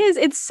 it is.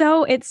 It's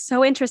so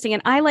interesting.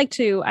 And I like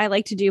to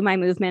do my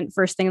movement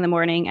first thing in the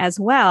morning as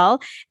well.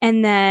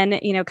 And then,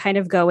 kind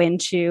of go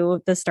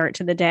into the start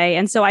to the day.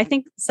 And so I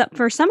think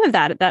for some of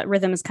that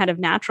rhythm is kind of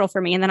natural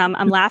for me. And then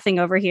I'm laughing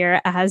over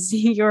here as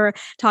you're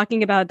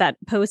talking about that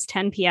post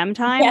 10 p.m.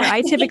 time where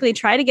I typically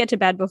try to get to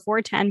bed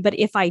before 10. But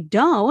if I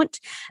don't,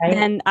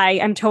 then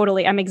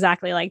I'm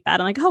exactly like that.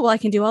 I'm like, oh, well, I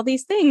can do all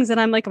these things. And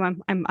I'm like,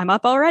 I'm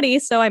up already,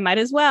 so I might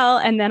as well.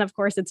 And then of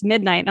course it's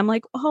midnight. And I'm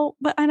like, oh,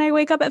 and I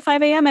wake up at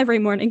 5 a.m. every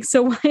morning.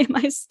 So why am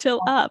I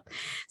still up?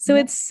 So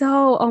it's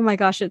oh my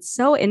gosh, it's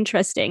so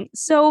interesting.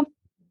 So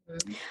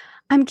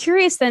I'm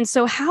curious then.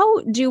 So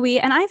how do we,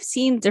 and I've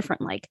seen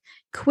different like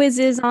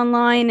quizzes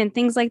online and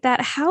things like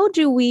that. How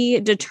do we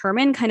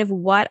determine kind of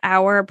what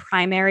our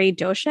primary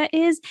dosha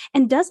is?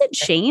 And does it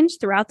change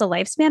throughout the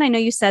lifespan? I know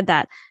you said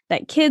that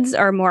kids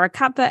are more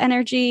kapha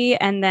energy,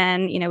 and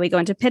then, we go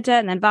into pitta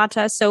and then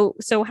vata.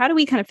 So how do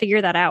we kind of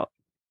figure that out?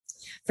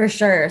 For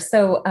sure.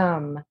 So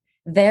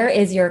there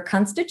is your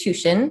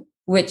constitution,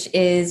 which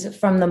is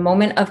from the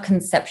moment of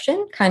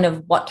conception, kind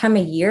of what time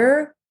of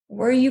year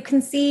were you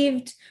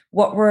conceived?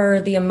 What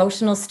were the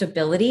emotional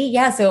stability?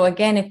 Yeah. So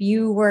again, if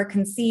you were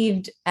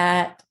conceived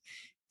at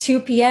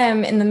 2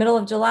 p.m. in the middle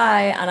of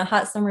July on a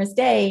hot summer's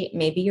day,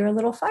 maybe you're a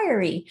little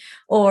fiery.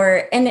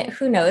 And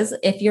who knows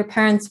if your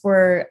parents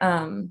were,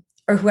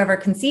 or whoever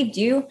conceived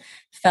you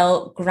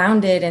felt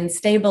grounded and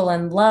stable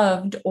and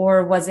loved,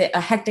 or was it a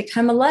hectic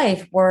time of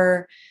life?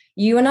 Were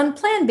you an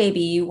unplanned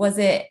baby? Was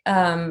it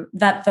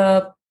that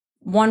the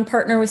one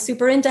partner was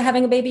super into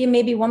having a baby and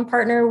maybe one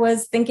partner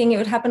was thinking it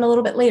would happen a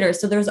little bit later?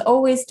 So there's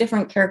always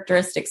different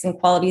characteristics and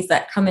qualities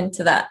that come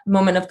into that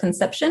moment of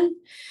conception.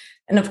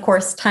 And of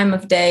course, time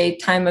of day,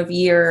 time of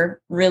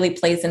year really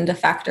plays into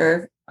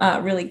factor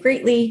really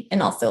greatly,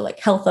 and also like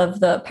health of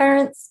the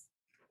parents.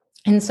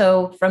 And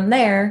so from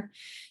there,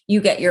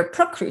 you get your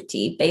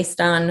prakruti based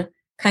on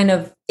kind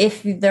of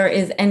if there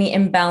is any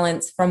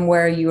imbalance from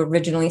where you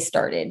originally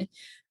started.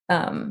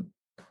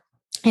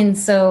 And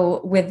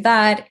so with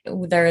that,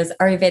 there's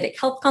Ayurvedic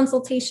health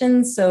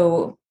consultations.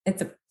 So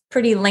it's a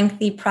pretty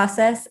lengthy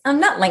process.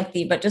 Not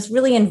lengthy, but just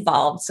really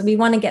involved. So we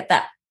want to get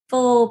that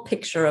full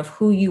picture of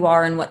who you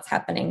are and what's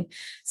happening.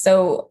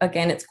 So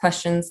again, it's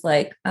questions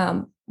like,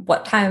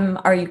 what time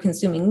are you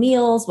consuming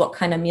meals? What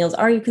kind of meals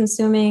are you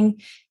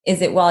consuming?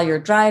 Is it while you're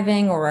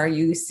driving, or are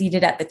you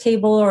seated at the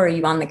table, or are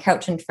you on the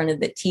couch in front of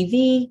the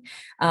TV?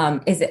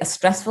 Is it a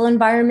stressful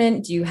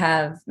environment? Do you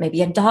have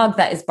maybe a dog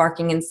that is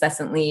barking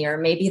incessantly, or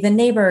maybe the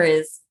neighbor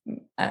is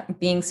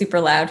being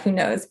super loud? Who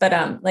knows?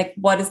 But like,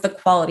 what is the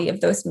quality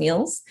of those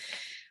meals?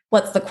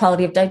 What's the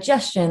quality of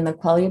digestion, the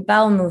quality of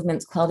bowel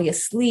movements, quality of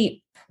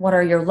sleep? What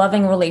are your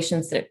loving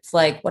relationships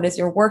like? What is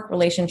your work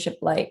relationship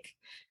like?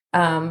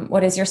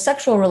 What is your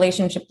sexual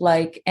relationship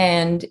like?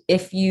 And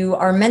if you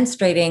are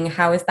menstruating,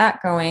 how is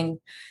that going?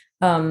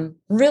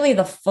 Really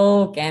the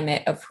full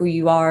gamut of who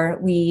you are.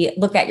 We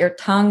look at your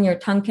tongue. Your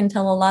tongue can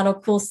tell a lot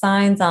of cool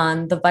signs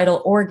on the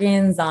vital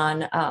organs,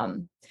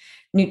 on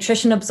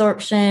nutrition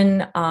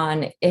absorption,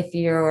 on if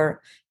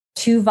you're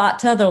too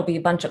vata, there'll be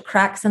a bunch of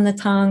cracks in the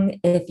tongue.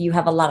 If you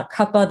have a lot of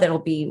kapha, that'll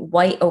be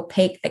white,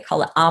 opaque. They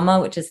call it ama,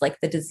 which is like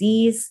the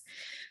disease.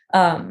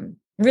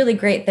 Really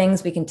great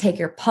things. We can take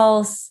your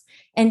pulse.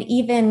 And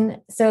even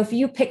so, if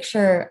you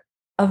picture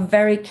a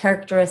very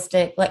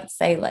characteristic, let's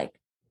say like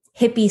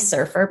hippie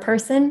surfer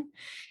person,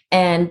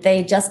 and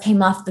they just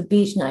came off the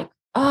beach and like,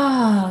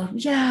 oh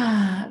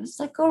yeah, it was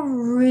like a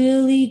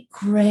really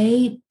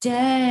great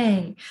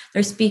day.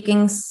 They're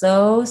speaking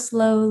so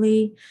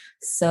slowly,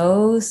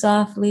 so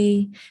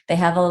softly. They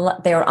have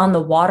they were on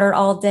the water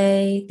all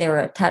day. They were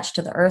attached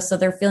to the earth. So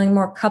they're feeling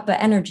more kapha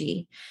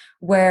energy.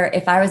 Where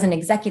if I was an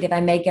executive,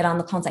 I may get on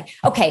the call and say,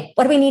 okay,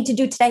 what do we need to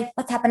do today?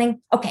 What's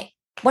happening? Okay,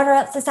 what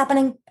else is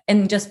happening?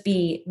 And just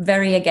be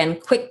very, again,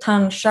 quick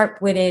tongue,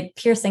 sharp-witted,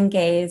 piercing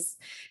gaze.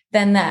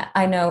 Then that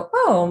I know,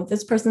 oh,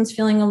 this person's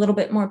feeling a little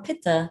bit more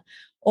pitta.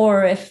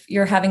 Or if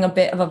you're having a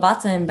bit of a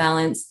vata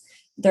imbalance,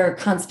 they're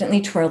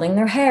constantly twirling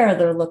their hair.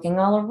 They're looking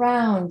all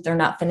around. They're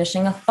not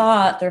finishing a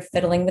thought. They're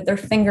fiddling with their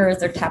fingers.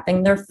 They're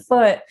tapping their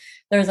foot.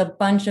 There's a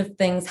bunch of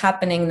things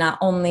happening, not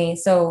only.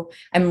 So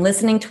I'm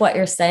listening to what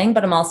you're saying,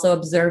 but I'm also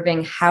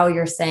observing how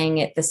you're saying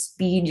it, the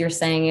speed you're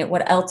saying it.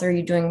 What else are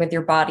you doing with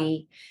your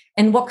body?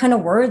 And what kind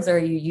of words are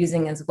you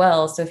using as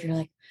well? So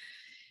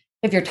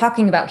if you're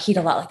talking about heat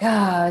a lot, like,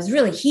 I was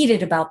really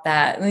heated about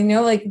that.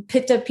 Like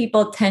pitta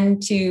people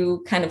tend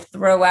to kind of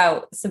throw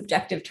out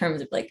subjective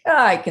terms of like,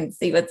 I can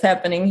see what's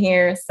happening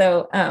here.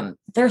 So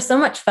they're so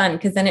much fun,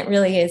 because then it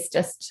really is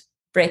just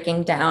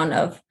breaking down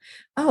of,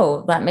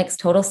 oh, that makes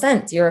total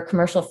sense. You're a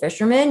commercial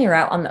fisherman. You're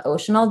out on the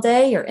ocean all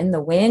day. You're in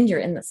the wind. You're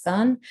in the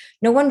sun.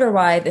 No wonder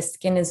why the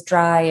skin is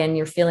dry and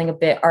you're feeling a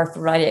bit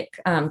arthritic,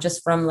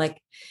 just from like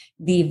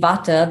the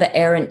vata, the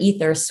air and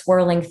ether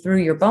swirling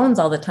through your bones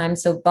all the time.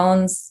 So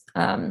bones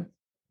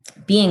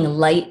being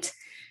light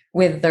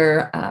with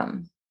their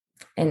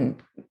and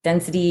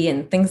density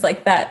and things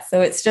like that.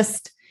 So it's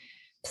just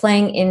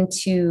playing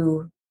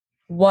into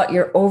what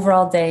your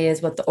overall day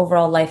is, what the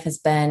overall life has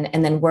been,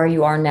 and then where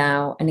you are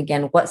now. And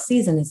again, what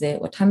season is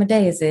it? What time of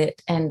day is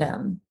it?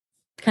 And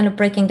kind of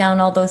breaking down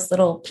all those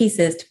little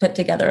pieces to put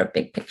together a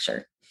big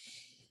picture.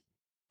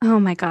 Oh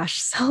my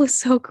gosh.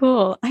 So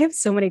cool. I have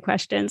so many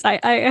questions. I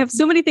have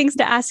so many things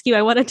to ask you.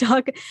 I want to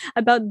talk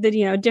about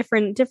the,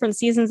 different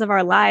seasons of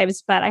our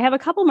lives, but I have a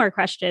couple more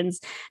questions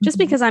just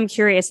because I'm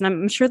curious, and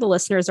I'm sure the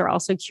listeners are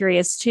also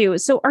curious too.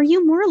 So are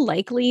you more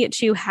likely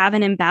to have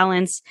an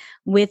imbalance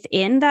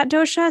within that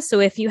dosha? So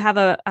if you have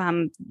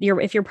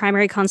if your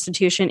primary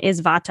constitution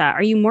is vata,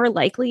 are you more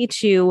likely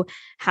to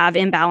have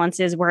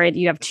imbalances where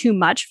you have too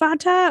much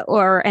vata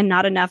and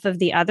not enough of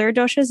the other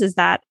doshas? Is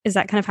that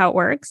kind of how it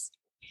works?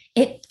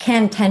 It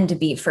can tend to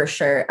be for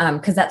sure,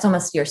 because that's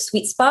almost your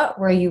sweet spot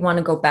where you want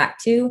to go back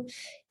to.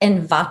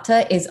 And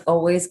Vata is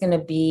always going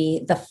to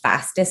be the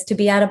fastest to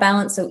be out of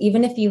balance. So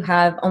even if you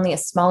have only a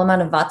small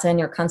amount of Vata in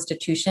your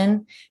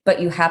constitution,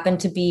 but you happen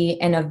to be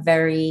in a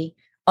very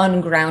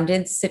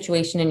ungrounded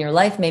situation in your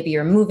life, maybe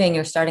you're moving,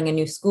 you're starting a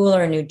new school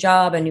or a new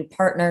job, a new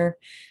partner,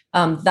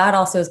 that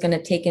also is going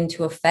to take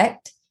into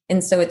effect.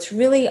 And so it's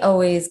really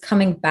always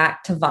coming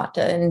back to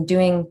Vata and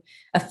doing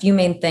a few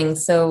main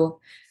things. So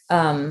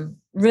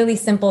really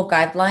simple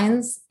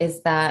guidelines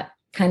is that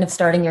kind of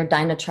starting your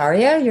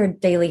dinacharya, your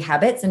daily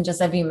habits, and just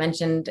as you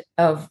mentioned,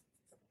 of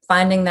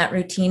finding that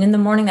routine in the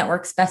morning that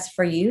works best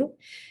for you,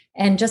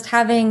 and just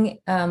having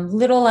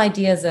little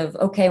ideas of,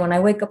 okay, when I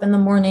wake up in the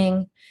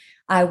morning,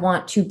 I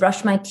want to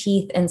brush my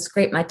teeth and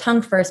scrape my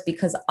tongue first,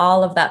 because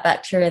all of that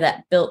bacteria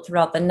that built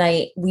throughout the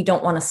night, we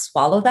don't want to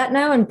swallow that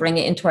now and bring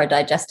it into our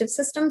digestive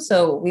system.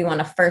 So we want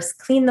to first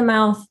clean the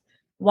mouth,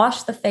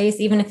 wash the face,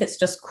 even if it's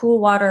just cool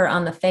water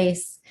on the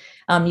face.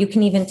 You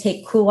can even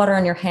take cool water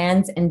on your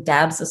hands and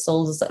dabs the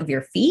soles of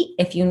your feet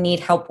if you need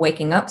help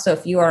waking up. So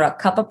if you are a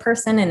kapha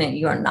person and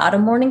you are not a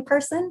morning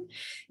person,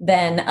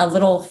 then a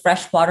little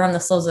fresh water on the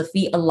soles of the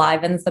feet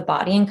alivens the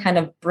body and kind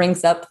of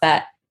brings up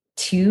that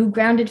too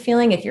grounded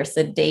feeling. If you're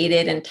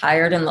sedated and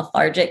tired and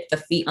lethargic, the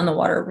feet on the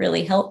water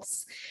really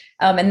helps.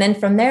 And then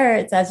from there,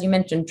 it's, as you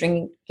mentioned,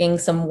 drinking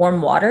some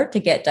warm water to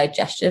get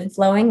digestion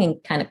flowing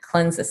and kind of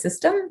cleanse the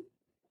system.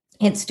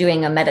 It's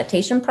doing a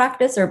meditation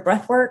practice or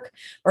breath work,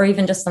 or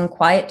even just some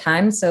quiet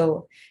time.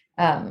 So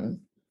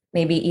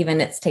maybe even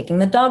it's taking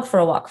the dog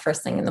for a walk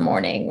first thing in the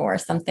morning or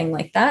something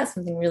like that,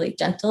 something really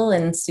gentle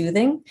and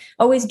soothing.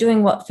 Always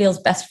doing what feels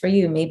best for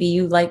you. Maybe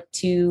you like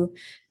to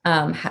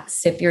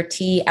sip your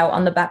tea out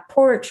on the back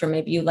porch, or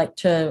maybe you like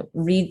to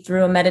read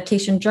through a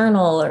meditation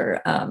journal,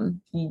 or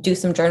you do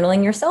some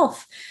journaling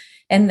yourself.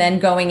 And then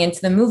going into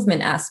the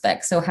movement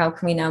aspect. So how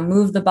can we now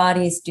move the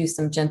bodies, do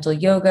some gentle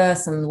yoga,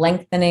 some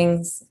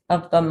lengthenings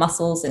of the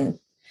muscles, and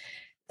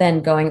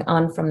then going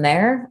on from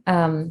there.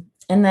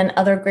 And then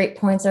other great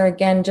points are,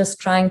 again,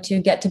 just trying to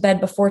get to bed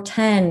before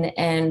 10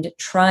 and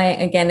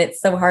again,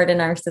 it's so hard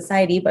in our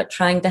society, but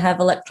trying to have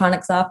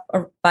electronics off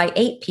by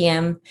 8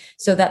 p.m.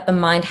 so that the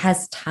mind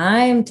has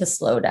time to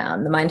slow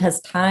down. The mind has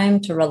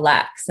time to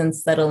relax and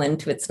settle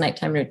into its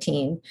nighttime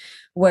routine,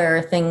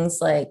 where things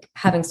like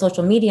having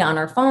social media on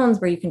our phones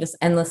where you can just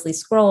endlessly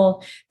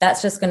scroll,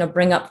 that's just going to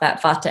bring up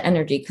that Vata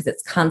energy, because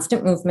it's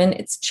constant movement,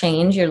 it's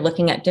change. You're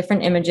looking at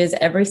different images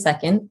every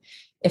second,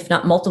 if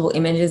not multiple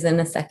images in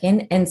a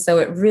second. And so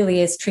it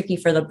really is tricky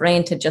for the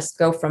brain to just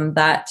go from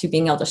that to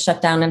being able to shut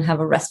down and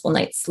have a restful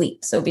night's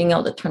sleep. So being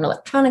able to turn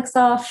electronics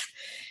off.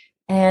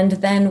 And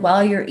then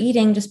while you're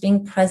eating, just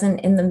being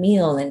present in the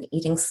meal and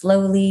eating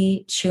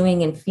slowly,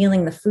 chewing and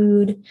feeling the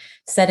food,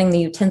 setting the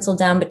utensil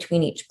down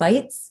between each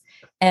bites.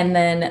 And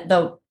then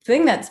the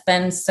thing that's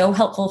been so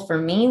helpful for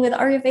me with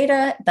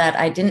Ayurveda that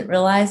I didn't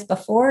realize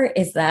before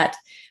is that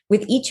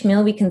with each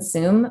meal we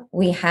consume,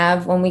 we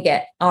have, when we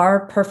get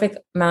our perfect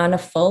amount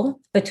of full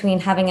between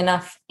having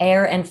enough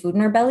air and food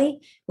in our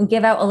belly, we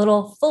give out a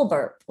little full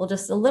burp. Well,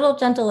 just a little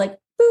gentle, like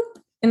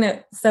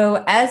boop.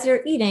 So as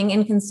you're eating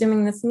and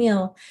consuming this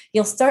meal,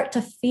 you'll start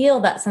to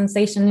feel that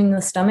sensation in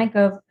the stomach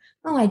of,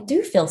 oh, I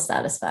do feel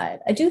satisfied.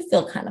 I do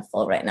feel kind of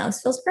full right now.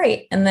 This feels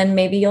great. And then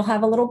maybe you'll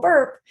have a little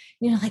burp.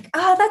 You're like,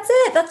 oh, that's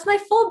it. That's my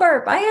full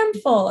burp. I am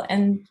full.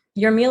 And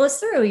your meal is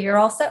through. You're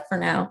all set for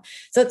now.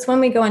 So it's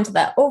when we go into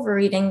that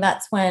overeating,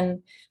 that's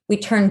when we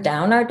turn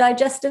down our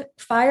digestive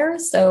fire.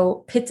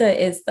 So pitta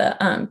is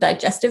the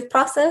digestive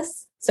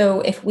process.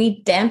 So if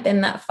we dampen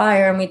that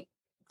fire and we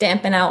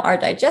dampen out our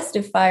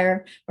digestive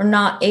fire, we're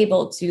not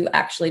able to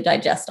actually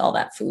digest all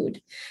that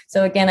food.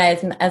 So again,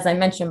 as I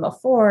mentioned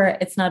before,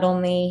 it's not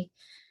only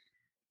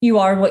you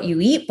are what you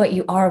eat, but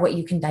you are what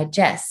you can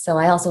digest. So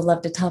I also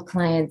love to tell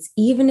clients,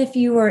 even if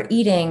you are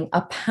eating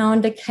a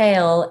pound of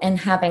kale and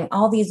having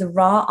all these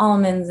raw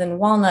almonds and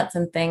walnuts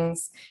and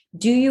things,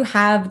 do you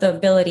have the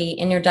ability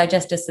in your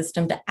digestive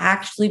system to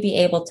actually be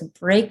able to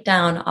break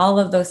down all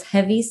of those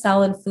heavy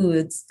solid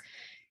foods,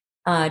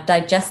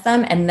 digest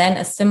them, and then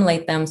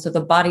assimilate them so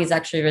the body is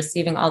actually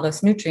receiving all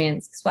those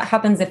nutrients? Because what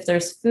happens if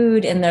there's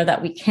food in there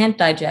that we can't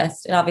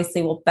digest, it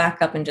obviously will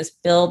back up and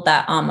just build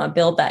that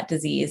build that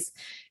disease.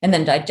 And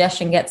then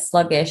digestion gets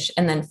sluggish.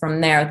 And then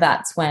from there,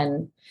 that's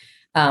when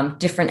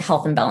different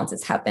health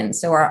imbalances happen.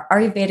 So our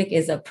Ayurvedic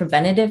is a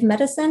preventative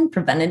medicine,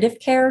 preventative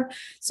care.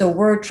 So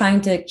we're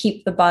trying to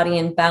keep the body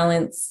in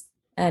balance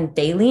and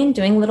daily and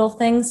doing little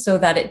things so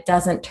that it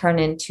doesn't turn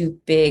into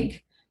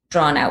big,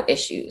 drawn out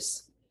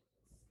issues.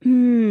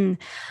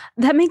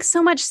 That makes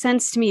so much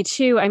sense to me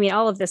too. I mean,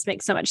 all of this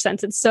makes so much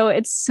sense.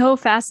 It's so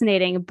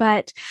fascinating,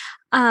 but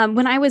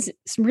When I was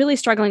really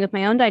struggling with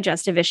my own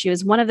digestive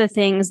issues, one of the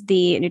things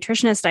the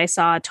nutritionist I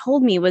saw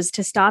told me was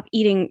to stop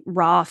eating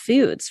raw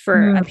foods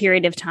for a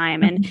period of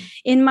time. And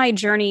in my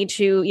journey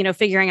to,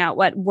 figuring out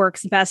what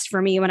works best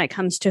for me when it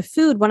comes to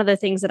food, one of the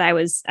things that I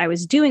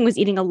was doing was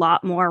eating a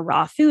lot more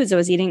raw foods. I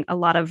was eating a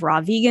lot of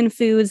raw vegan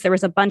foods. There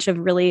was a bunch of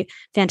really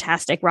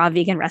fantastic raw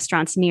vegan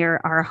restaurants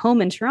near our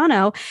home in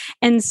Toronto.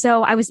 And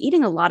so I was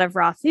eating a lot of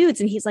raw foods.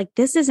 And he's like,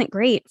 this isn't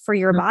great for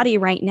your body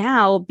right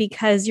now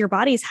because your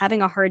body's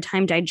having a hard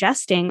time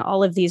digesting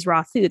all of these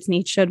raw foods. And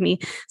he showed me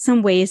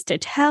some ways to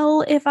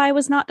tell if I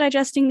was not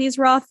digesting these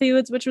raw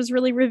foods, which was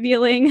really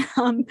revealing.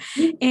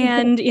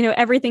 And,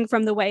 everything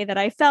from the way that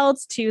I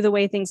felt to the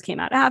way things came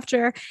out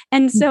after.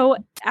 And so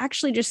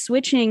actually just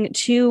switching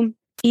to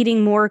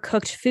eating more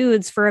cooked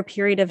foods for a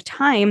period of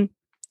time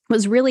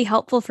was really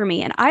helpful for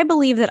me. And I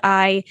believe that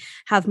I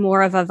have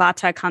more of a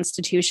Vata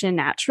constitution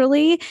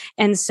naturally.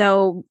 And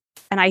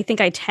I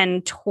think I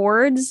tend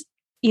towards,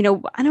 I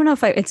don't know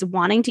if it's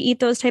wanting to eat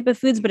those type of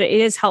foods, but it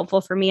is helpful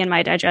for me and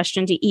my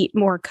digestion to eat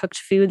more cooked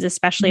foods,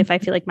 especially if I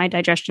feel like my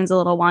digestion's a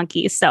little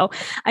wonky. So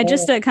I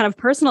just a kind of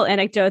personal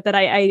anecdote that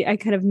I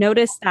kind of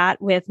noticed that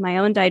with my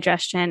own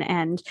digestion.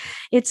 And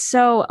it's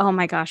so, oh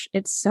my gosh,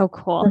 it's so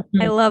cool.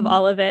 I love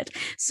all of it.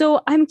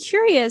 So I'm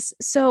curious.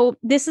 So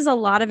this is a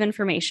lot of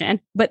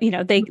information, but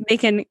they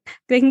can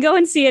go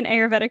and see an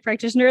Ayurvedic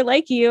practitioner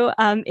like you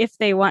if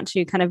they want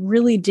to kind of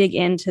really dig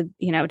into,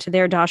 to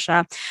their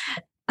dosha.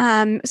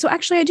 So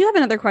actually, I do have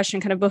another question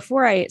kind of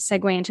before I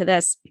segue into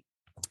this.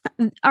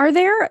 Are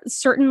there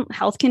certain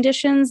health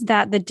conditions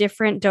that the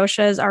different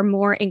doshas are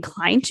more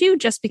inclined to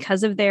just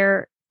because of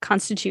their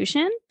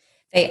constitution?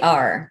 They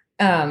are.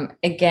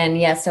 Again,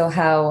 yeah. So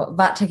how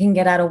Vata can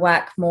get out of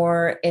whack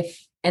more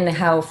and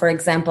how, for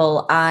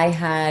example, I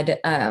had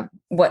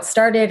what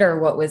started or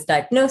what was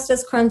diagnosed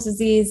as Crohn's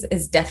disease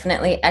is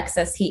definitely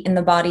excess heat in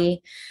the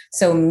body.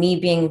 So me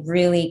being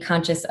really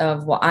conscious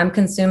of what I'm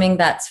consuming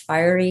that's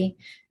fiery.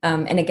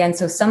 And again,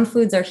 so some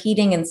foods are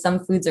heating and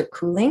some foods are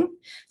cooling.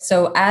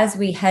 So as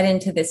we head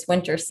into this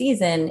winter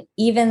season,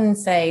 even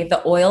say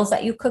the oils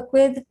that you cook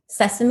with,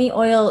 sesame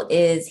oil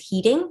is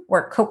heating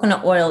where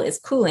coconut oil is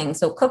cooling.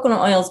 So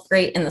coconut oil is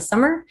great in the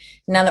summer.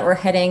 Now that we're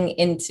heading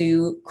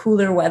into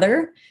cooler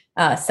weather,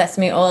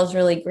 sesame oil is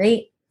really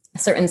great.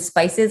 Certain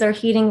spices are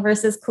heating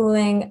versus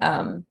cooling.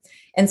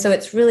 And so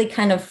it's really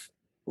kind of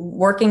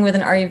working with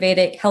an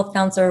Ayurvedic health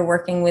counselor,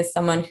 working with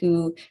someone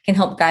who can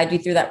help guide you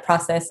through that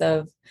process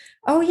of,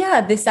 oh yeah,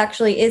 this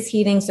actually is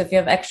heating. So if you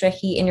have extra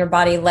heat in your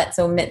body, let's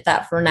omit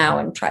that for now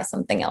and try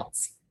something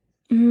else.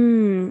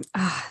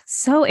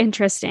 So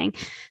interesting.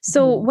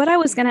 So what I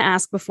was going to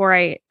ask before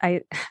I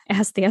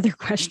asked the other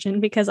question,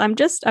 because I'm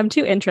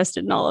too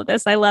interested in all of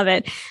this. I love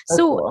it.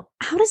 So cool.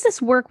 How does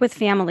this work with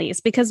families?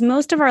 Because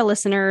most of our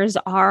listeners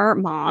are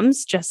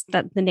moms, just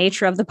that the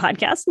nature of the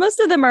podcast,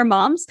 most of them are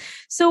moms.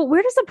 So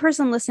where does the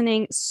person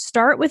listening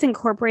start with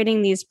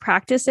incorporating these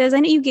practices? I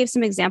know you gave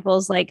some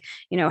examples like,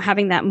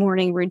 having that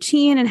morning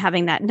routine and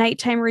having that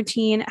nighttime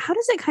routine. How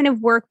does it kind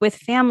of work with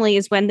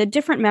families when the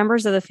different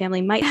members of the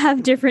family might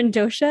have different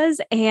doshas,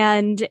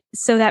 and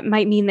so that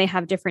might mean they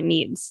have different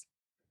needs?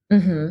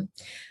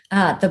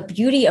 The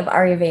beauty of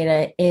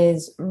Ayurveda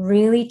is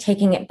really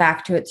taking it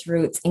back to its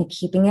roots and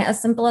keeping it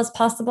as simple as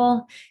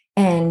possible.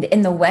 And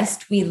in the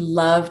West, we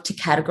love to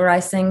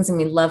categorize things and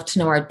we love to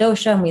know our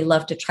dosha and we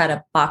love to try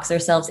to box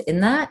ourselves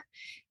in that.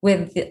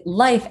 With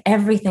life,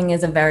 everything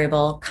is a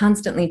variable,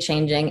 constantly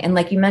changing. And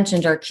like you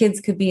mentioned, our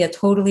kids could be a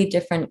totally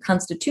different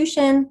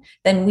constitution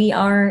than we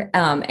are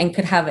and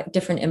could have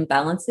different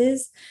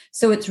imbalances.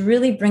 So it's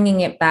really bringing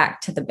it back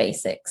to the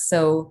basics.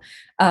 So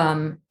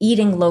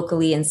eating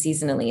locally and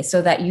seasonally so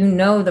that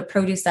the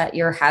produce that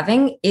you're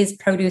having is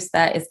produce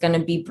that is going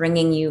to be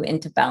bringing you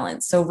into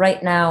balance. So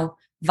right now,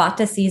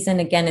 Vata season,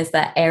 again, is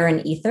that air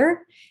and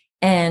ether.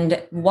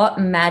 And what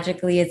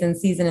magically is in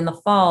season in the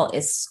fall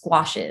is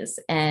squashes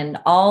and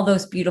all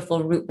those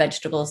beautiful root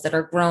vegetables that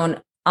are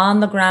grown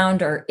on the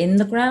ground or in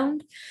the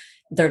ground.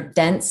 They're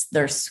dense,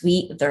 they're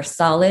sweet, they're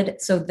solid.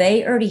 So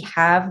they already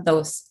have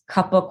those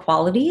kapha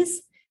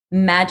qualities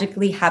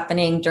magically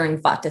happening during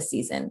Vata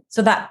season.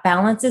 So that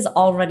balance is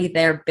already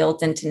there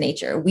built into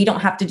nature. We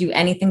don't have to do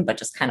anything but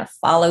just kind of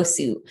follow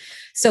suit.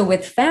 So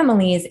with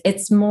families,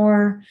 it's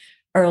more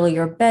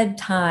earlier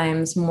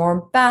bedtimes,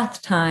 more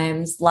bath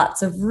times,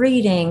 lots of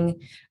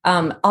reading,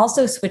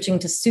 also switching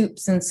to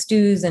soups and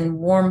stews and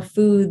warm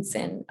foods.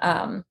 And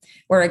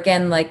where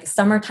again, like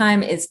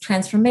summertime is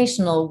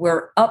transformational.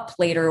 We're up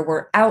later,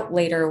 we're out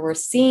later, we're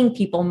seeing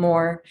people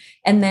more.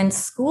 And then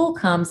school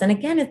comes. And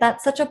again,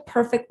 that's such a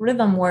perfect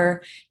rhythm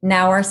where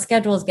now our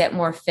schedules get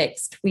more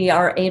fixed. We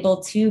are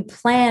able to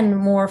plan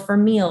more for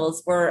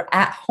meals. We're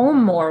at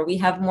home more. We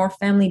have more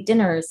family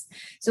dinners.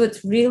 So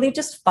it's really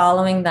just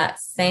following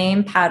that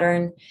same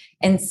pattern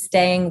and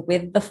staying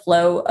with the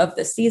flow of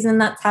the season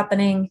that's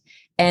happening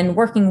and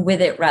working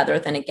with it rather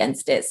than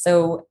against it.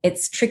 So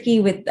it's tricky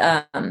with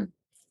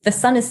the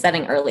sun is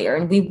setting earlier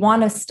and we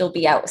want to still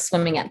be out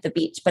swimming at the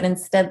beach, but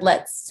instead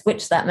let's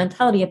switch that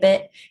mentality a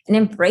bit and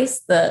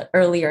embrace the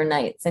earlier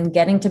nights and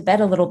getting to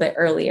bed a little bit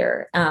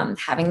earlier,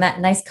 having that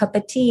nice cup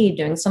of tea,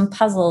 doing some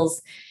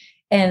puzzles.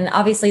 And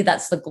obviously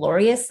that's the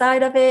glorious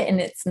side of it.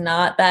 And it's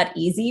not that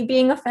easy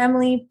being a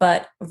family,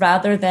 but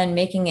rather than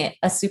making it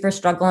a super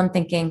struggle and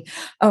thinking,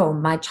 oh,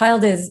 my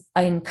child is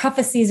in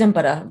kapha season,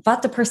 but a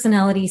vata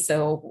personality.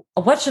 So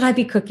what should I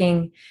be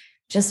cooking?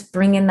 Just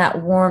bringing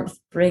that warmth,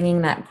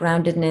 bringing that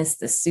groundedness,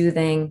 the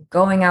soothing,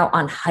 going out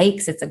on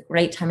hikes. It's a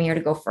great time of year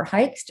to go for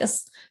hikes.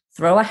 Just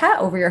throw a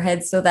hat over your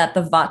head so that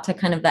the vata,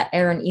 kind of that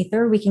air and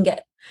ether, we can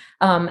get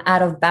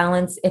out of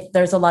balance if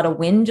there's a lot of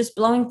wind just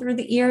blowing through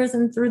the ears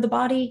and through the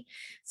body.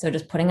 So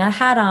just putting a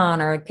hat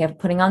on or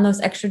putting on those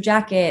extra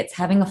jackets,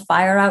 having a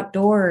fire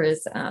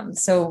outdoors.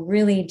 So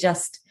really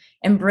just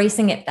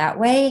embracing it that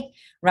way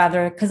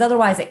rather, because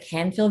otherwise it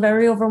can feel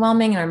very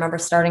overwhelming. And I remember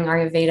starting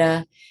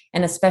Ayurveda,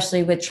 and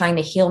especially with trying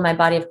to heal my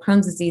body of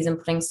Crohn's disease and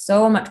putting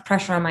so much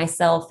pressure on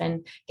myself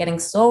and getting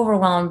so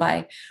overwhelmed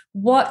by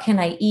what can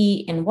I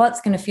eat and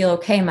what's going to feel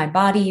okay in my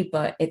body,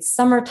 but it's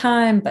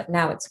summertime, but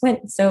now it's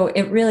winter. So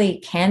it really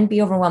can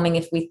be overwhelming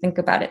if we think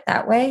about it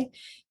that way,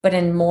 but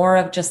in more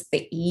of just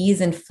the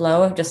ease and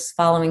flow of just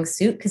following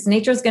suit, because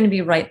nature is going to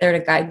be right there to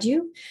guide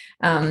you.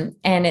 And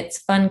it's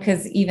fun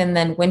because even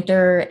then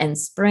winter and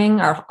spring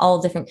are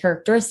all different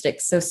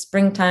characteristics. So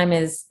springtime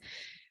is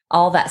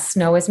all that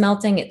snow is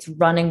melting, it's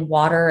running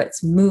water,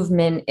 it's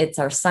movement, it's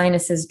our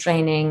sinuses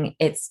draining,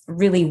 it's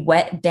really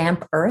wet,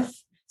 damp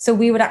earth. So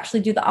we would actually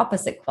do the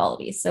opposite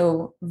quality.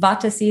 So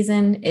vata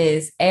season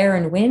is air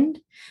and wind.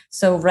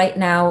 So right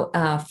now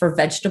for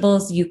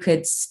vegetables, you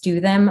could stew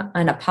them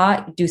in a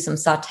pot, do some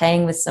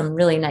sauteing with some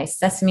really nice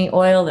sesame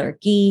oil or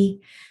ghee,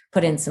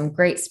 put in some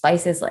great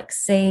spices like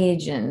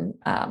sage and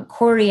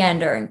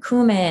coriander and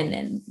cumin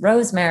and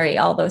rosemary,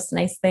 all those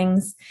nice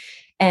things.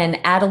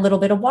 And add a little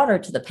bit of water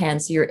to the pan.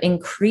 So you're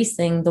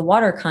increasing the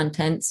water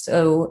content.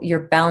 So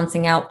you're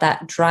balancing out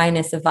that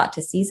dryness of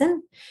vata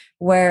season,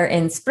 where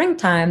in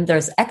springtime,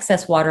 there's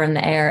excess water in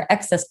the air,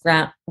 excess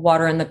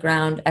water in the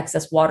ground,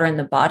 excess water in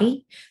the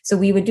body. So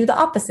we would do the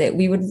opposite.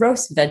 We would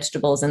roast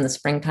vegetables in the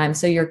springtime.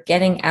 So you're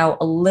getting out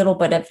a little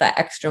bit of that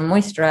extra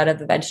moisture out of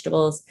the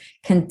vegetables,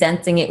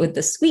 condensing it with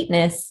the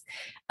sweetness.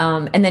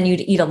 And then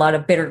you'd eat a lot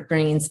of bitter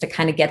greens to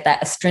kind of get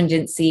that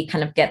astringency,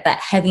 kind of get that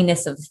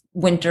heaviness of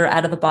winter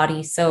out of the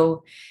body.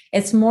 So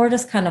it's more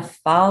just kind of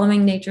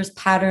following nature's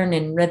pattern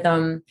and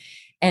rhythm.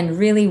 And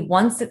really,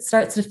 once it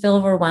starts to feel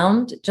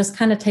overwhelmed, just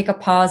kind of take a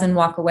pause and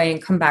walk away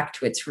and come back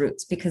to its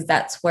roots, because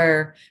that's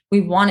where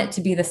we want it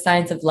to be the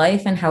science of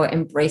life and how it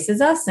embraces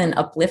us and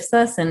uplifts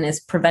us and is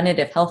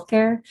preventative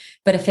healthcare.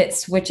 But if it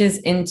switches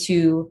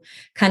into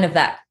kind of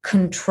that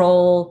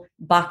control,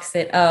 box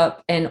it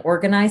up and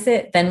organize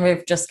it, then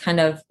we've just kind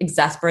of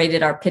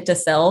exasperated our pitta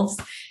selves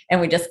and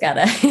we just got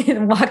to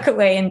walk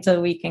away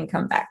until we can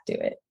come back to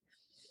it.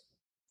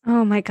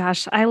 Oh my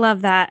gosh, I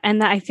love that.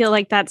 And I feel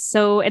like it's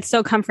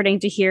so comforting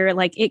to hear,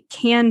 like it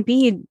can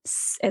be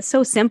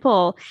so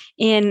simple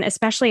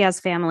especially as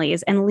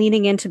families and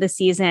leaning into the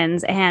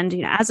seasons.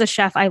 And, as a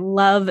chef, I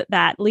love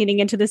that, leaning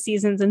into the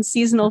seasons and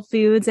seasonal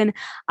foods. And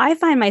I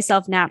find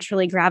myself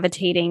naturally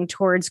gravitating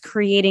towards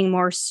creating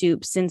more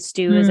soups and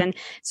stews and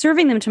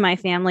serving them to my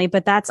family.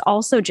 But that's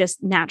also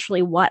just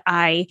naturally what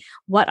I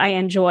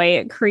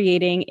enjoy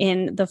creating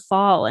in the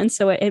fall. And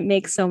so it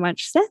makes so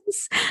much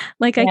sense.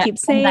 Like I keep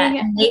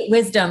saying,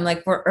 wisdom,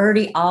 like we're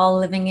already all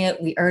living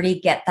it. We already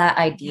get that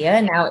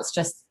idea. Now it's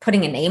just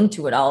putting a name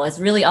to it all is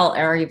really all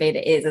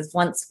Ayurveda is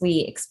once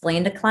we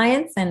explain to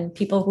clients and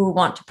people who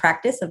want to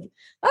practice of,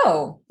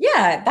 oh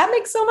yeah, that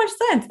makes so much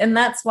sense. And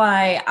that's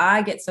why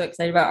I get so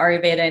excited about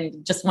Ayurveda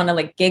and just want to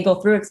like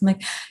giggle through it. 'Cause I'm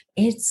like,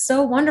 it's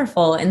so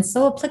wonderful and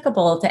so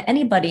applicable to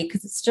anybody,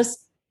 because it's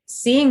just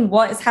seeing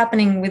what is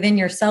happening within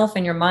yourself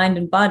and your mind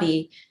and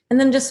body, and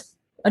then just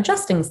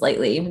adjusting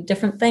slightly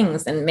different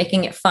things and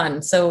making it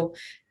fun. So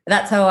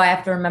that's how I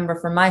have to remember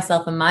for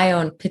myself and my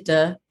own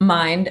pitta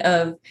mind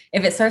of,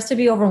 if it starts to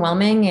be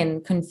overwhelming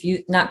and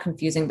not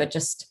confusing, but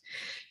just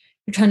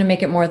you're trying to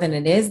make it more than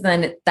it is,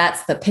 then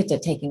that's the pitta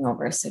taking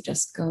over. So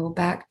just go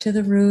back to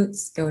the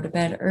roots, go to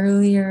bed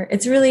earlier.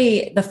 It's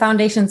really the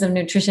foundations of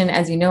nutrition,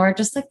 as you know, are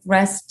just like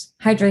rest,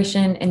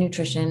 hydration, and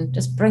nutrition,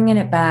 just bringing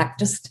it back.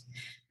 Just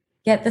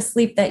get the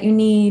sleep that you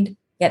need,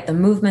 get the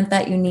movement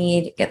that you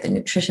need, get the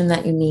nutrition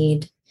that you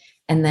need,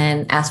 and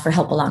then ask for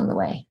help along the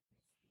way.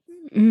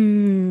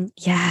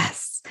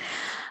 Yes.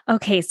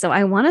 Okay, so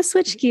I want to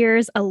switch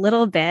gears a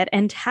little bit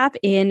and tap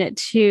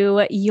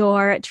into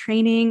your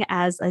training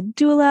as a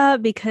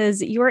doula,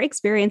 because your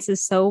experience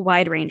is so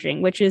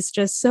wide-ranging, which is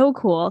just so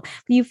cool.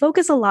 You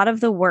focus a lot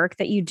of the work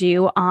that you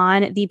do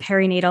on the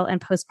perinatal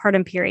and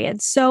postpartum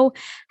period. So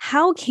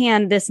how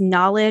can this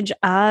knowledge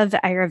of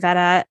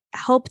Ayurveda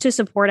help to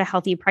support a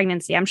healthy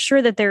pregnancy? I'm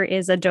sure that there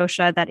is a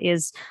dosha that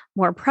is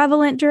more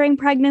prevalent during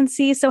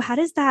pregnancy. So how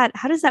does that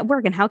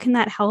work? And how can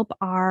that help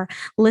our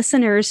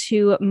listeners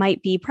who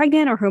might be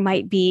pregnant or who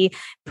might be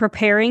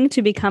preparing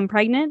to become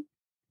pregnant?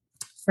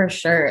 For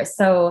sure.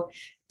 So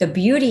The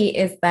beauty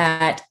is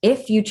that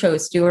if you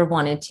chose to or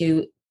wanted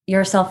to,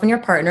 yourself and your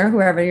partner,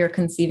 whoever you're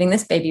conceiving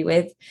this baby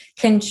with,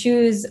 can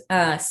choose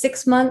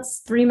 6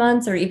 months, 3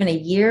 months, or even a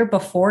year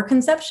before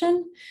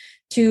conception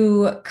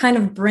to kind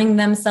of bring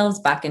themselves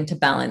back into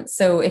balance.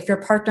 So if your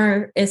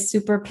partner is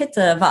super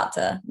pitta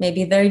vata,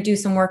 maybe they do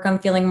some work on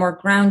feeling more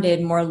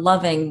grounded, more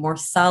loving, more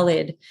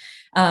solid.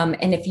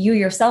 And if you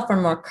yourself are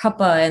more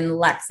kapha and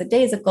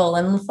lackadaisical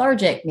and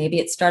lethargic, maybe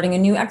it's starting a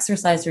new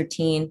exercise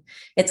routine.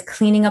 It's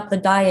cleaning up the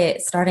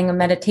diet, starting a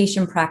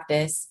meditation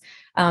practice.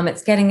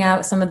 It's getting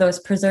out some of those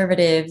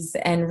preservatives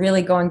and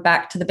really going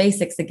back to the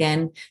basics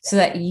again so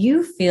that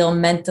you feel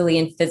mentally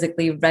and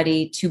physically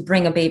ready to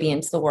bring a baby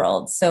into the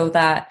world. So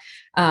that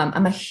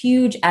I'm a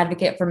huge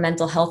advocate for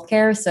mental health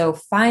care. So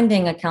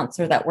finding a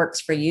counselor that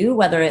works for you,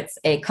 whether it's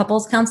a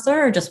couples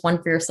counselor or just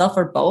one for yourself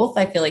or both.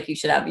 I feel like you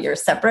should have your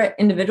separate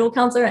individual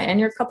counselor and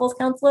your couples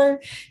counselor,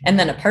 and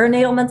then a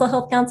perinatal mental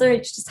health counselor. You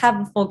just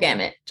have a full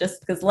gamut just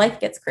because life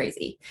gets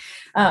crazy.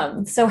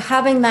 So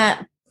having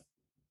that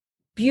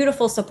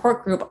beautiful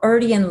support group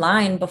already in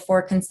line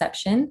before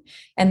conception.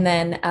 And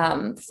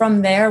then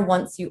from there,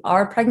 once you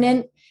are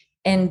pregnant,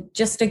 and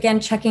just again,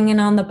 checking in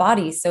on the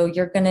body. So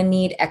you're going to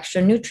need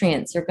extra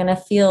nutrients. You're going to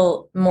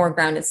feel more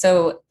grounded.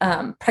 So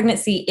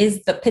pregnancy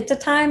is the pitta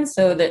time.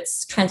 So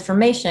that's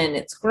transformation,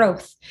 it's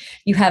growth.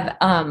 You have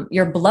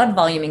your blood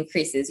volume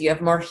increases. You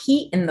have more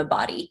heat in the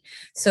body.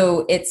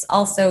 So it's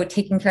also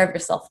taking care of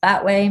yourself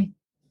that way.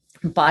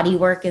 Body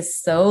work is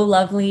so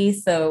lovely.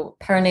 So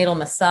perinatal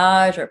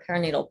massage or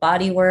perinatal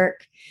body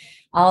work,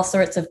 all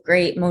sorts of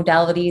great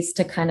modalities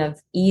to kind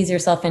of ease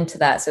yourself into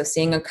that. So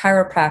seeing a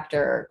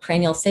chiropractor,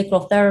 cranial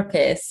sacral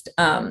therapist,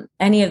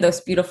 any of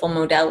those beautiful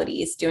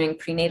modalities, doing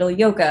prenatal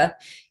yoga.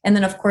 And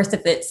then of course,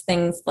 if it's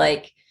things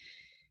like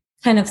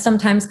kind of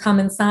sometimes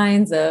common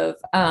signs of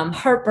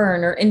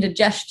heartburn or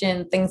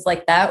indigestion, things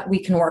like that, we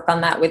can work on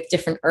that with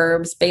different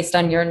herbs based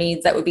on your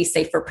needs that would be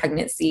safe for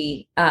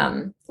pregnancy.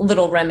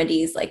 Little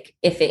remedies, like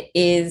if it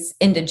is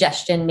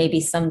indigestion, maybe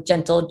some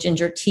gentle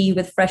ginger tea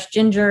with fresh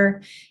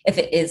ginger. If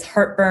it is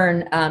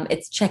heartburn,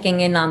 it's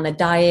checking in on the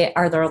diet.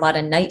 Are there a lot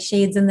of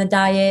nightshades in the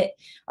diet?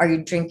 Are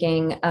you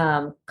drinking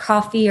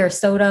coffee or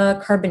soda,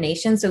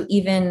 carbonation? So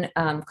even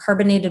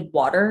carbonated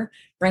water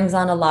brings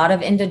on a lot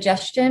of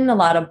indigestion, a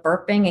lot of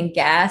burping and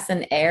gas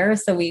and air.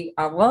 So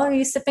are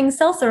you sipping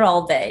seltzer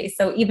all day?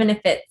 So even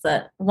if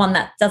it's one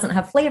that doesn't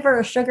have flavor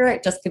or sugar,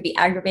 it just could be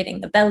aggravating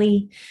the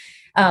belly.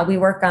 We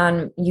work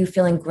on you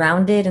feeling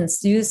grounded and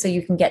soothed so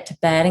you can get to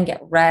bed and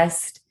get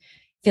rest,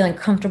 feeling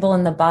comfortable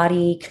in the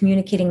body,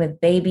 communicating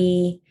with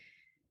baby,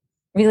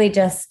 really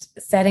just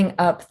setting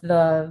up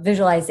the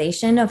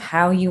visualization of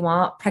how you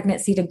want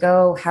pregnancy to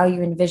go, how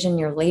you envision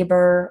your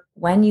labor,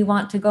 when you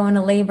want to go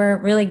into labor,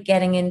 really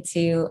getting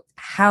into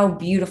how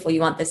beautiful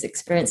you want this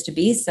experience to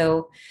be.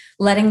 So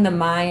letting the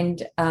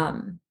mind,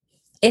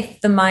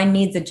 if the mind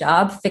needs a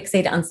job,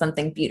 fixate on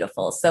something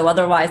beautiful. So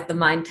otherwise the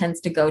mind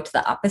tends to go to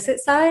the opposite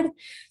side.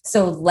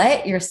 So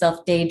let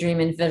yourself daydream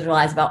and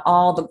visualize about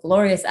all the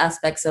glorious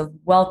aspects of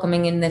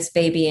welcoming in this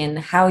baby and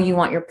how you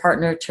want your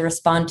partner to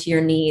respond to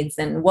your needs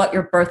and what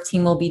your birth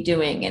team will be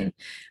doing,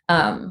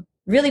 and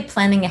really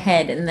planning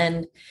ahead. And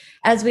then,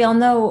 as we all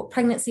know,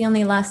 pregnancy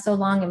only lasts so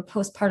long and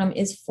postpartum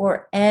is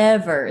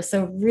forever.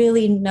 So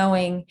really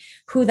knowing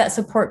who that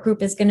support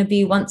group is going to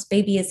be once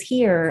baby is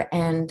here.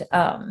 And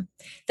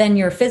then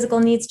your physical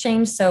needs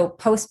change. So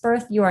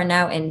post-birth, you are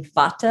now in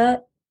Vata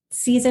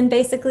season,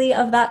 basically,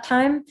 of that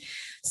time.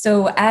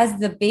 So as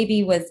the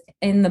baby was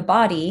in the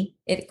body,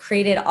 it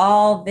created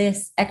all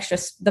this extra,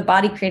 the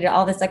body created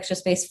all this extra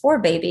space for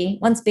baby.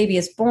 Once baby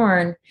is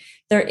born,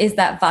 there is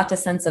that Vata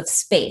sense of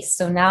space.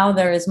 So now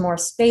there is more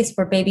space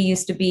where baby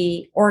used to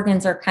be.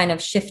 Organs are kind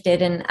of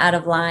shifted and out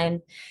of line.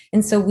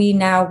 And so we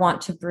now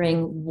want to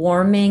bring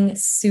warming,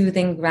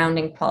 soothing,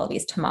 grounding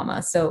qualities to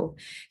mama. So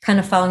kind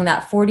of following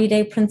that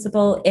 40-day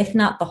principle, if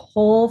not the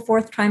whole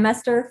fourth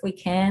trimester, if we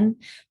can,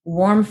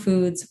 warm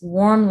foods,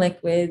 warm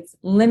liquids,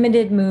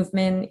 limited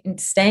movement, and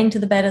staying to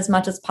the bed as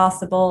much as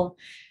possible,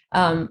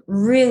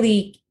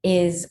 really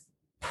is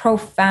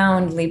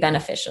profoundly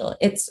beneficial.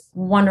 It's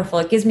wonderful.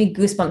 It gives me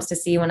goosebumps to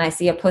see when I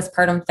see a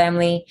postpartum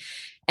family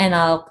and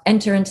I'll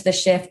enter into the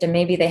shift and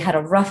maybe they had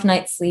a rough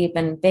night's sleep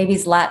and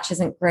baby's latch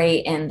isn't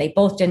great and they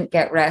both didn't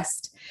get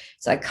rest.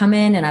 So I come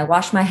in and I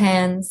wash my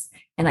hands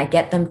and I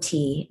get them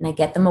tea and I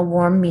get them a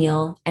warm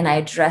meal and I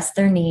address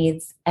their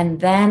needs. And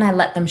then I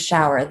let them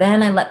shower.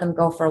 Then I let them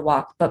go for a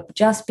walk. But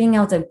just being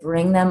able to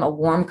bring them a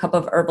warm cup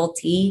of herbal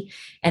tea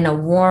and a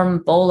warm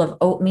bowl of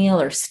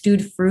oatmeal or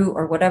stewed fruit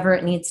or whatever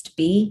it needs to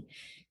be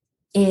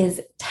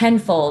is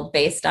tenfold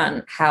based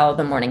on how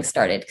the morning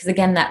started. Because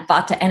again, that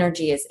Vata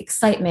energy is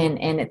excitement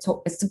and it's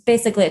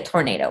basically a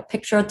tornado.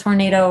 Picture a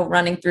tornado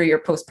running through your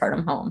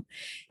postpartum home.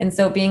 And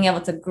so being able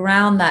to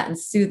ground that and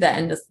soothe that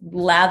and just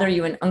lather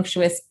you in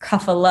unctuous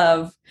kapha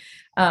love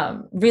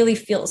really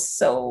feels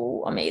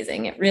so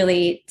amazing. It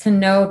really, to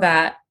know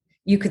that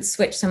you could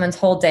switch someone's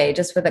whole day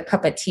just with a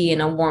cup of tea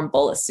and a warm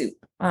bowl of soup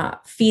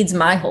feeds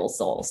my whole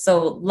soul.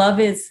 So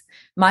love is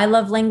my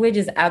love language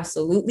is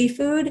absolutely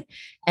food.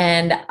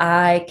 And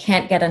I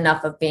can't get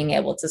enough of being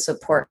able to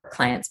support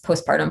clients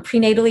postpartum,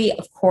 prenatally,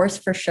 of course,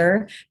 for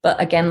sure.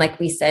 But again, like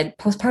we said,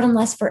 postpartum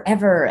lasts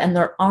forever, and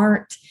there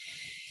are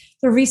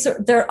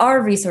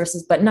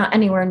resources, but not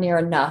anywhere near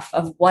enough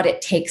of what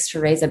it takes to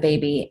raise a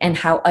baby and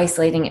how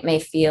isolating it may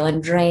feel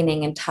and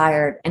draining and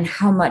tired, and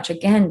how much,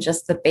 again,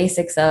 just the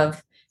basics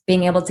of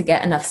being able to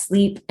get enough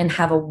sleep and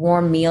have a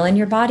warm meal in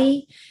your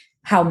body,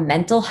 how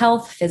mental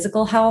health,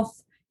 physical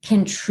health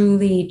can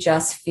truly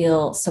just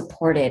feel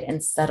supported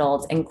and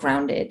settled and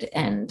grounded.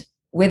 And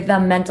with the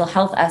mental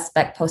health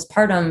aspect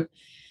postpartum,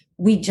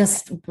 we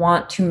just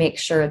want to make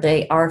sure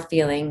they are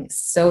feeling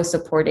so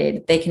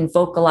supported, they can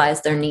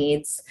vocalize their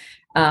needs.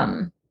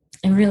 And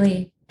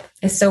really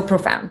is so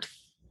profound.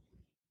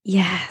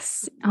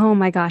 Yes. Oh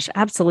my gosh,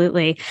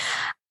 absolutely.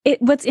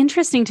 What's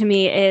interesting to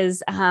me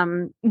is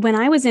when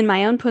I was in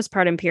my own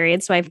postpartum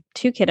period, so I have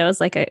two kiddos,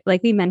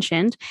 like we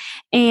mentioned,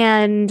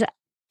 and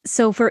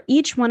so for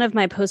each one of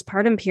my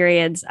postpartum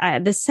periods,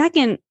 the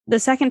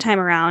second time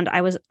around,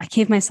 I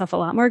gave myself a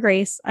lot more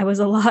grace. I was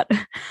a lot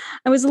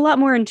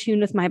more in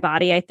tune with my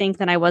body, I think,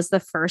 than I was the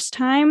first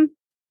time.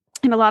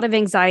 I have a lot of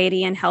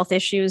anxiety and health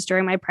issues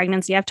during my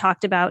pregnancy. I've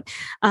talked about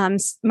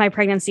my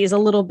pregnancies a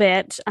little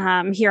bit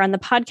here on the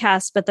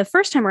podcast, but the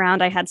first time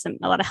around, I had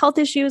a lot of health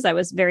issues. I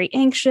was very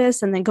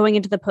anxious, and then going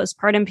into the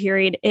postpartum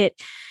period,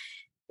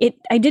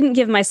 I didn't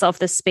give myself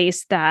the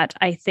space that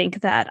I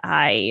think that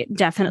I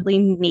definitely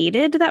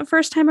needed that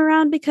first time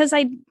around, because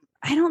I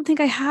don't think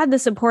I had the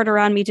support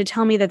around me to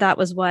tell me that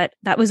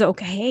was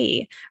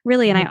okay,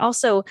 really. And I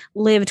also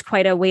lived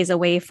quite a ways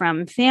away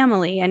from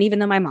family. And even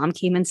though my mom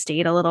came and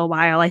stayed a little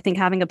while, I think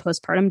having a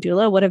postpartum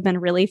doula would have been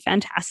really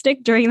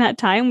fantastic during that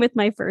time with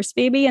my first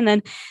baby. And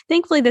then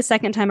thankfully the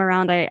second time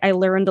around, I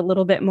learned a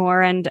little bit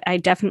more, and I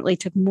definitely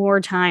took more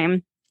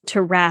time to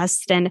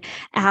rest and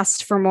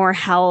asked for more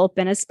help.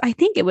 And I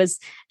think it was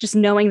just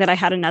knowing that I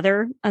had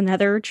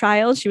another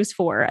child. She was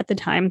 4 at the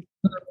time,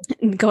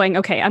 going,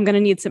 okay, I'm going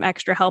to need some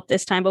extra help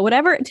this time, but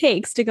whatever it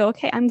takes to go,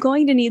 okay, I'm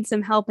going to need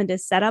some help, and to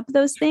set up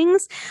those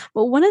things.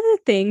 But one of the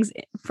things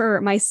for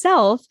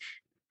myself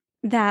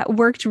that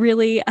worked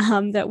really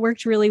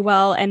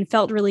well and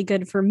felt really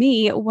good for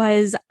me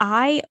was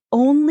I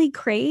only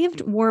craved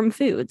warm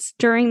foods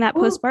during that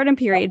postpartum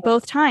period,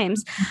 both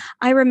times.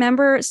 I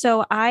remember,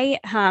 so I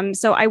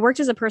worked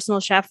as a personal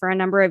chef for a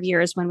number of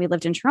years when we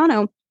lived in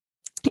Toronto.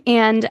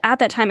 And at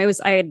that time I was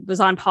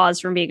on pause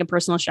from being a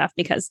personal chef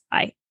because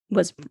I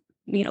was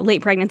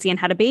late pregnancy and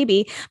had a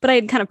baby, but I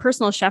had kind of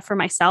personal chef for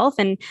myself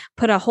and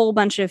put a whole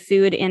bunch of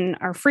food in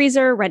our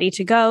freezer ready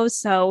to go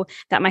so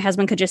that my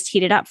husband could just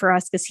heat it up for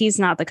us, because he's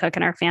not the cook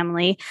in our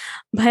family.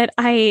 But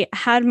I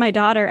had my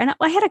daughter, and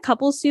I had a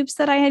couple soups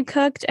that I had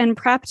cooked and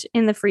prepped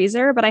in the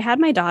freezer, but I had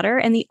my daughter,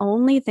 and the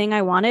only thing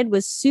I wanted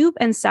was soup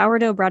and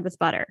sourdough bread with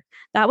butter.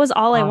 That was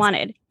all I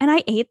wanted. And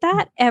I ate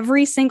that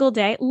every single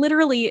day,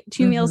 literally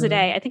 2 meals a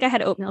day. I think I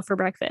had oatmeal for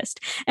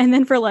breakfast. And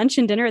then for lunch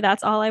and dinner,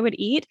 that's all I would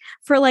eat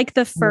for like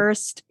the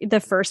first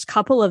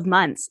couple of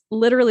months,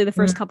 literally the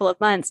first couple of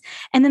months.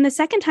 And then the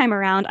second time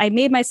around, I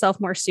made myself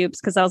more soups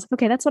because I was like,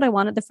 okay, that's what I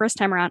wanted the first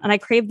time around. And I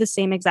craved the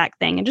same exact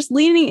thing. And just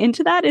leaning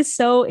into that is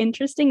so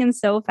interesting and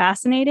so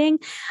fascinating.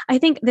 I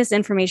think this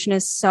information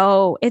is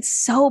it's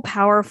so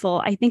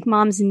powerful. I think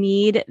moms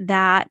need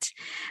that.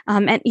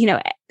 And,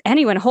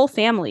 anyone, whole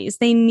families,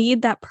 they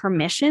need that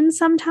permission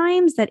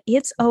sometimes that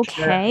it's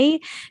okay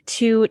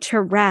to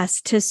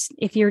rest,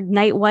 if your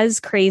night was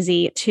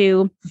crazy,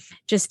 to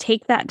just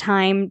take that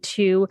time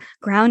to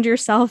ground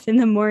yourself in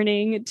the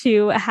morning,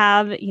 to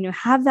have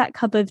that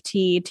cup of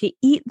tea, to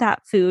eat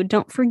that food.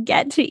 Don't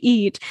forget to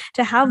eat,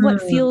 to have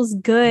what feels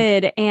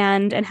good,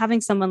 and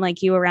having someone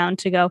like you around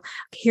to go,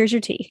 here's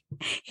your tea,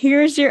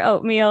 here's your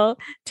oatmeal,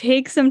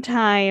 take some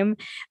time.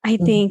 I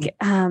think,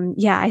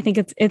 I think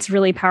it's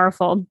really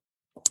powerful.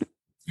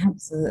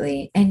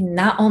 Absolutely. And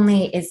not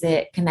only is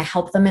it going to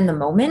help them in the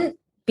moment,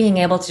 being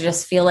able to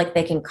just feel like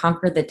they can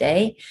conquer the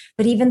day,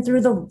 but even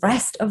through the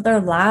rest of their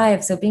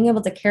lives. So being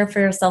able to care for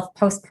yourself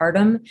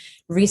postpartum,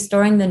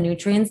 restoring the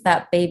nutrients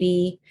that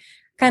baby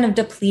kind of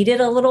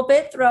depleted a little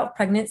bit throughout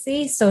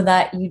pregnancy, so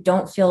that you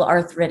don't feel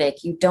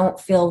arthritic, you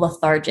don't feel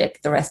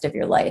lethargic the rest of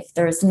your life.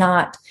 There's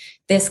not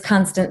this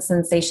constant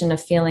sensation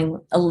of feeling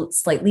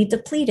slightly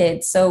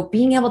depleted. So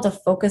being able to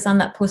focus on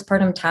that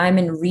postpartum time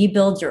and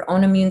rebuild your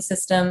own immune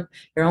system,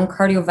 your own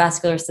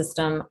cardiovascular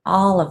system,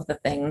 all of the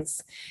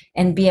things,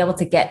 and be able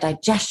to get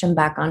digestion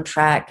back on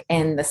track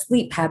and the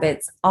sleep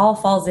habits, all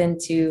falls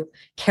into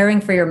caring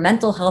for your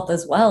mental health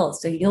as well.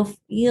 So you'll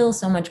feel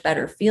so much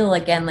better, feel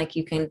again like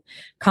you can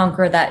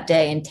conquer that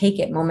day and take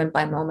it moment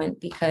by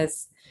moment,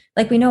 because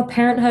like we know,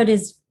 parenthood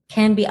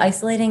can be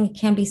isolating,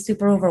 can be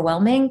super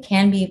overwhelming,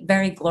 can be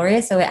very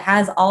glorious. So it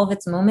has all of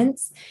its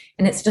moments.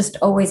 And it's just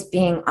always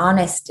being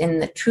honest in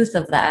the truth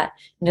of that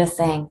and just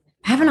saying,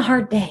 I'm having a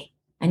hard day.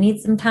 I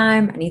need some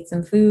time, I need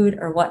some food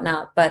or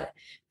whatnot. But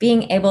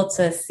being able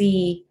to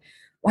see,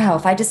 wow,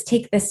 if I just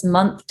take this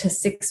month to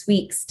 6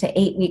 weeks to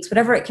 8 weeks,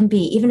 whatever it can be,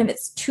 even if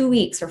it's 2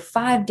 weeks or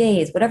 5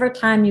 days, whatever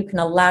time you can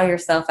allow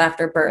yourself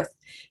after birth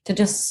to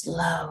just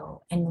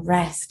slow and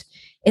rest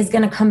is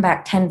going to come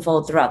back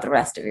tenfold throughout the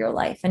rest of your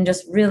life, and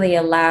just really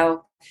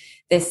allow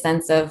this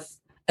sense of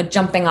a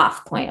jumping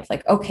off point of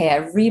like, okay,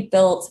 I've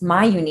rebuilt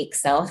my unique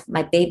self.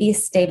 My baby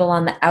is stable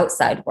on the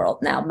outside world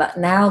now, but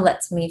now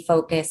let's me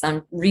focus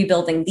on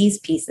rebuilding these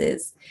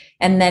pieces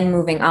and then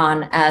moving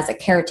on as a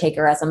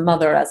caretaker, as a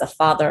mother, as a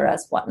father,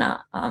 as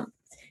whatnot.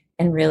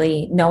 And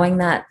really knowing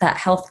that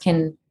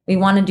we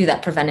want to do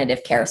that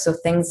preventative care so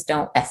things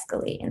don't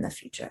escalate in the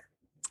future.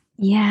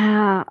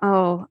 Yeah.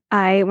 Oh,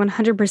 I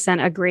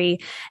 100% agree.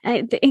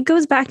 It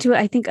goes back to,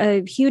 I think,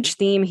 a huge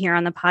theme here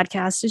on the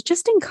podcast is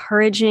just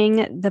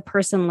encouraging the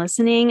person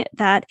listening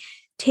that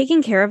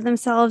taking care of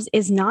themselves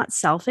is not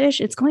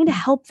selfish. It's going to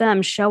help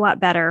them show up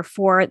better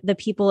for the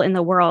people in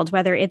the world,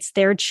 whether it's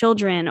their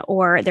children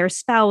or their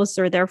spouse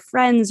or their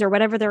friends or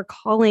whatever their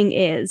calling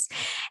is.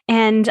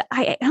 And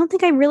I don't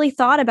think I really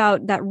thought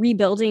about that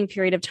rebuilding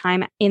period of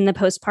time in the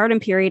postpartum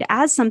period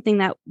as something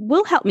that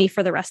will help me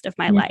for the rest of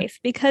my life,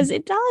 because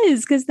it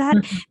does, because that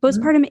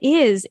postpartum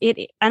is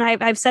it. And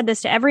I've said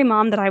this to every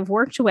mom that I've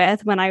worked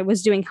with when I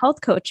was doing health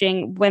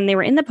coaching, when they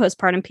were in the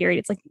postpartum period,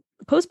 it's like,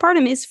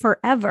 postpartum is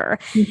forever.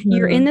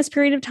 You're in this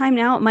period of time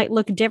now. It might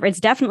look different.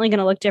 It's definitely going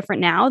to look different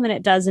now than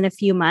it does in a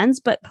few months,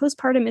 but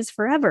postpartum is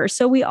forever.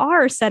 So we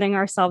are setting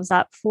ourselves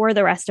up for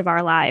the rest of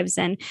our lives.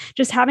 And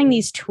just having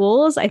these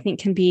tools, I think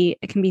can be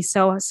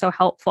so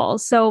helpful.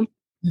 So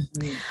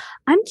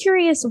I'm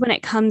curious when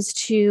it comes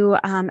to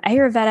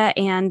Ayurveda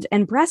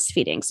and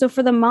breastfeeding. So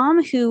for the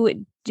mom who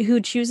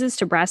chooses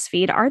to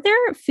breastfeed, are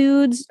there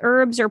foods,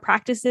 herbs, or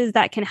practices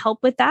that can help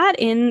with that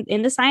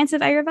in the science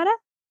of Ayurveda?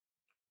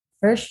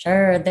 For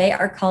sure. They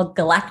are called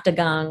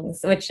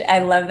galactagongs, which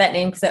I love that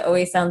name because it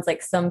always sounds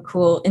like some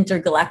cool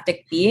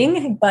intergalactic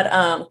being. But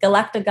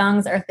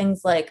galactagongs are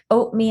things like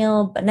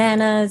oatmeal,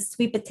 bananas,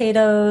 sweet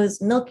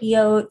potatoes, milky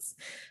oats,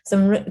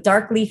 some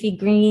dark leafy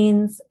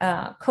greens,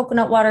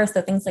 coconut water.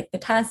 So things like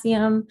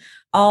potassium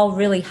all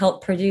really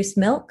help produce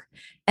milk.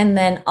 And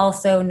then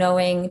also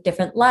knowing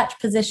different latch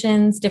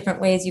positions,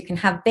 different ways you can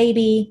have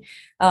baby.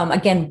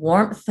 Again,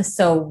 warmth.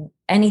 So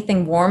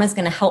anything warm is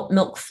going to help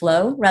milk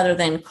flow rather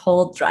than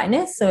cold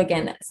dryness. So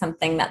again,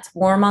 something that's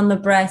warm on the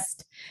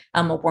breast,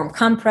 a warm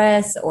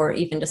compress, or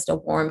even just a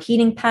warm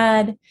heating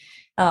pad.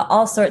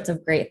 All sorts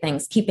of great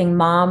things. Keeping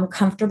mom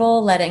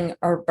comfortable, letting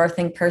our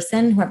birthing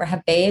person, whoever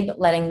have babe,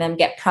 letting them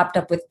get propped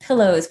up with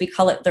pillows. We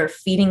call it their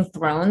feeding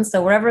throne.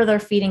 So wherever they're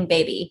feeding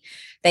baby,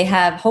 they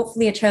have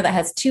hopefully a chair that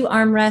has 2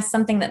 armrests,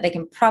 something that they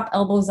can prop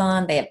elbows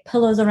on. They have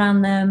pillows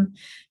around them.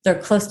 They're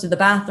close to the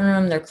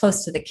bathroom. They're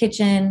close to the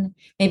kitchen.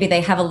 Maybe they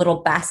have a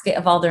little basket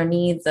of all their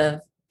needs of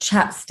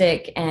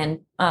chapstick and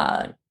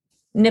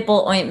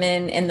nipple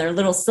ointment and their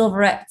little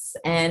silverettes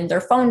and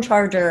their phone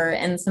charger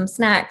and some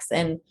snacks,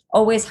 and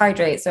always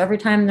hydrate. So every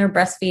time they're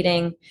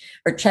breastfeeding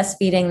or chest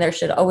feeding, there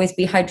should always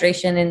be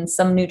hydration and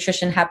some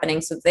nutrition happening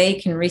so they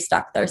can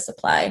restock their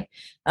supply.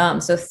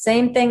 So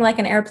same thing like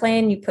an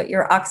airplane, you put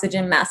your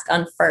oxygen mask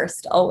on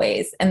first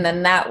always, and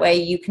then that way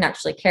you can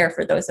actually care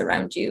for those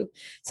around you.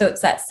 So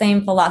it's that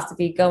same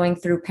philosophy going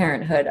through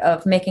parenthood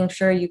of making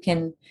sure you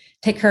can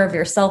take care of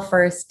yourself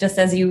first, just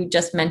as you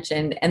just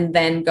mentioned, and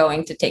then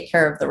going to take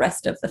care of the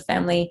rest of the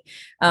family.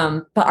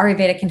 But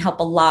Ayurveda can help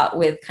a lot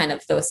with kind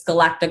of those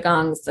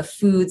galactagongs, the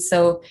foods.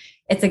 So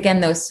it's,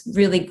 again, those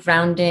really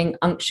grounding,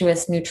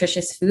 unctuous,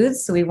 nutritious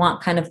foods. So we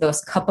want kind of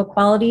those kapha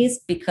qualities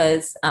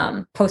because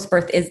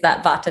post-birth is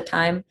that vata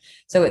time.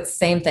 So it's the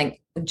same thing.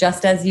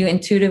 Just as you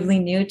intuitively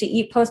knew to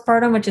eat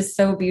postpartum, which is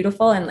so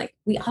beautiful. And like,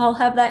 we all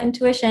have that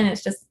intuition.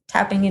 It's just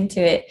tapping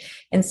into it.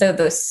 And so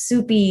the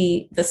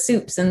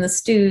soups and the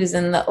stews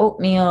and the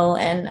oatmeal.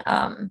 And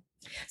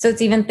so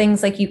it's even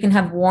things like you can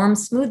have warm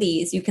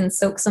smoothies. You can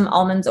soak some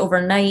almonds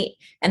overnight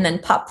and then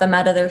pop them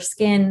out of their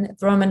skin,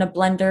 throw them in a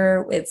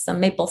blender with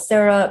some maple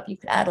syrup. You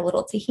could add a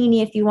little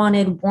tahini if you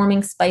wanted,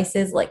 warming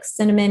spices like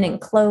cinnamon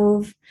and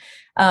clove.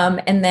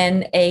 And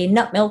then a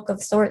nut milk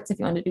of sorts if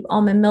you want to do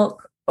almond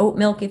milk, oat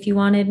milk if you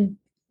wanted,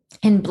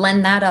 and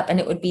blend that up.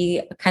 And it would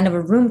be kind of a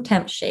room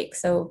temp shake.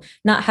 So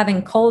not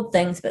having cold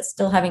things, but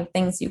still having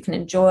things you can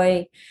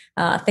enjoy,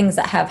 things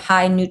that have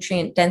high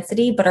nutrient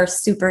density, but are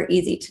super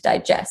easy to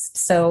digest.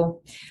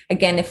 So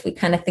again, if we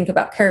kind of think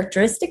about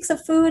characteristics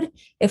of food,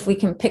 if we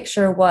can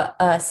picture what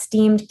a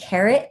steamed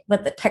carrot,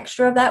 what the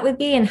texture of that would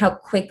be and how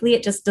quickly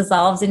it just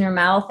dissolves in your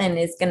mouth and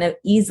is going to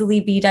easily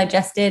be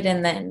digested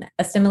and then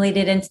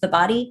assimilated into the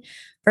body.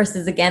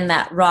 Versus, again,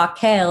 that raw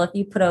kale. If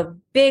you put a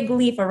big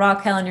leaf of raw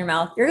kale in your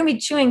mouth, you're going to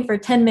be chewing for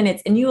 10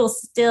 minutes and you will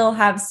still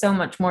have so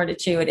much more to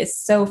chew. It is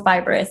so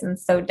fibrous and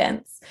so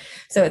dense.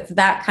 So it's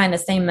that kind of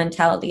same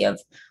mentality of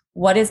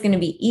what is going to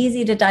be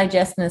easy to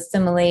digest and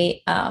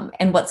assimilate,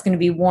 and what's going to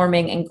be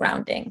warming and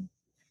grounding.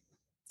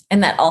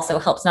 And that also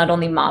helps not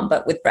only mom,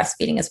 but with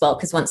breastfeeding as well,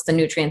 because once the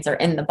nutrients are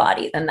in the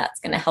body, then that's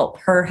going to help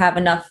her have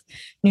enough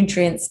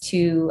nutrients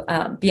to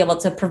be able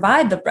to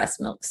provide the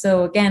breast milk.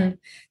 So again,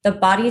 the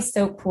body is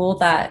so cool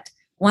that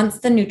once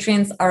the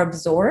nutrients are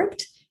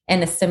absorbed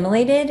and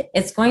assimilated,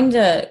 it's going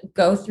to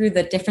go through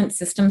the different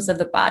systems of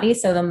the body.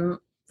 So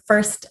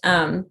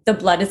the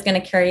blood is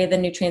going to carry the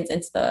nutrients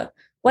into the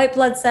white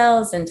blood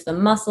cells, into the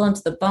muscle,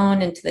 into the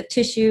bone, into the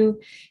tissue,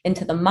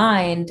 into the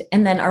mind.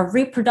 And then our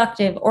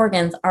reproductive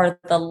organs are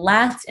the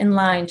last in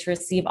line to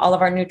receive all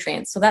of our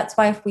nutrients. So that's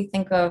why if we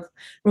think of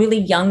really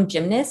young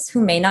gymnasts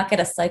who may not get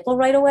a cycle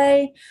right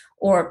away,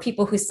 or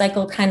people whose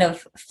cycle kind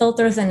of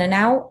filters in and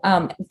out,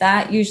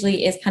 that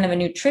usually is kind of a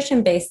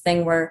nutrition-based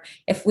thing where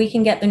if we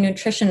can get the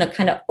nutrition to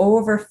kind of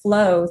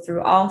overflow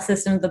through all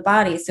systems of the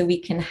body so we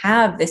can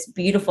have this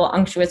beautiful,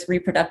 unctuous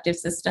reproductive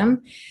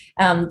system,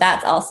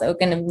 that's also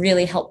going to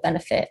really help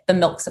benefit the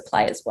milk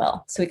supply as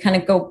well. So we kind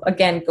of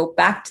go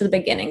back to the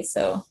beginning.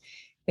 So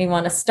we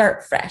want to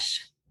start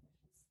fresh.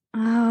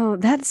 Oh,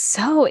 that's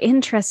so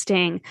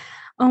interesting.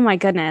 Oh my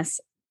goodness.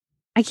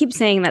 I keep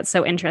saying that's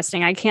so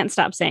interesting. I can't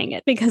stop saying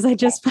it because I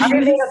just find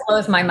everything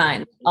blows my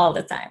mind all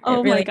the time.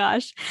 Oh my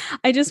gosh.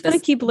 I just want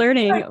to keep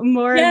learning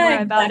more and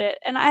more about it.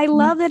 And I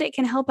love that it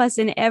can help us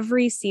in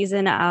every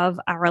season of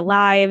our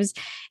lives.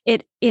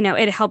 It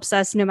helps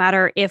us no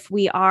matter if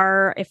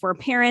we're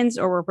parents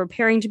or we're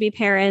preparing to be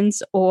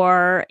parents,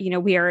 or,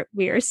 we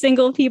are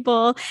single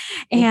people,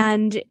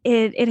 and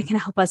it can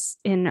help us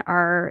in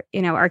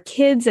our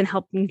kids and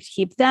helping to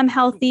keep them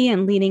healthy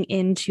and leading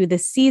into the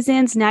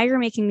seasons. Now you're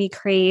making me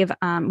crave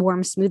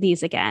warm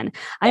smoothies again.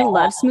 I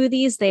love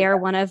smoothies. They are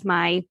one of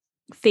my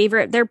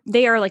favorite.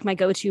 They are like my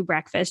go-to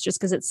breakfast just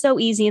because it's so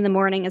easy in the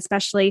morning,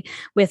 especially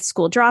with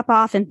school drop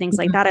off and things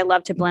like that. I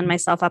love to blend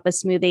myself up a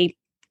smoothie,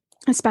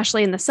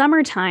 especially in the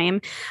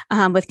summertime,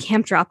 with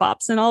camp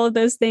drop-offs and all of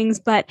those things.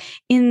 But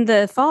in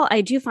the fall,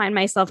 I do find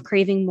myself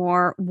craving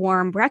more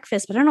warm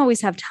breakfast, but I don't always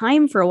have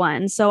time for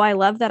one. So I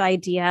love that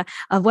idea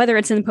of whether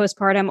it's in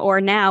postpartum or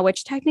now,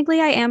 which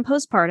technically I am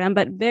postpartum,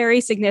 but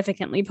very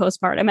significantly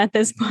postpartum at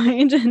this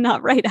point, and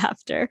not right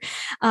after.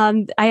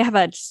 I have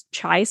a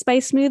chai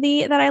spice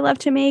smoothie that I love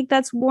to make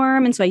that's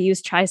warm. And so I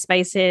use chai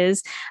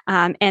spices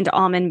and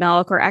almond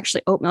milk, or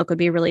actually oat milk would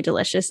be really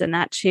delicious in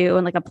that too.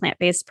 And like a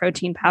plant-based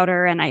protein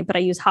powder. But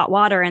I use hot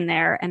water in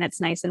there and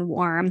it's nice and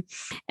warm.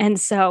 And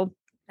so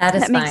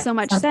that makes so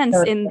much sense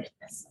in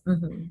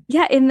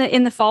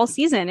the fall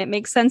season. It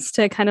makes sense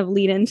to kind of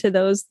lead into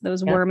those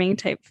warming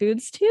type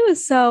foods too.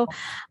 So,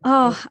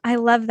 I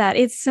love that.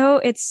 It's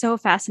so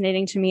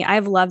fascinating to me.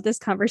 I've loved this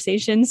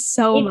conversation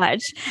so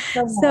much.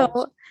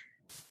 So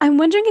I'm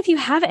wondering if you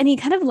have any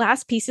kind of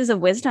last pieces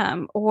of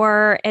wisdom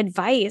or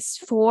advice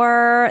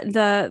for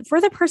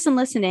the person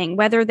listening,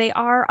 whether they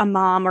are a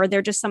mom or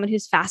they're just someone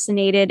who's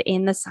fascinated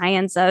in the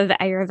science of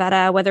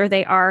Ayurveda, whether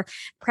they are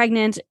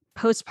pregnant,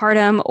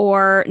 postpartum,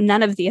 or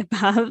none of the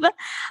above.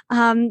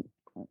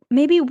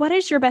 Maybe what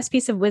is your best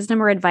piece of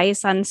wisdom or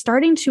advice on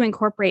starting to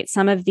incorporate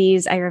some of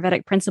these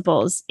Ayurvedic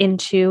principles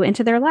into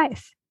their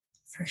life?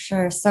 For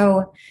sure.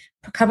 So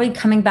probably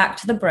coming back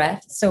to the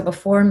breath. So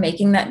before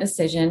making that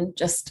decision,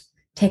 just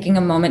taking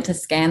a moment to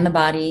scan the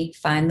body,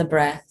 find the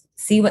breath,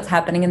 see what's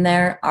happening in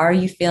there. Are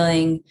you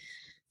feeling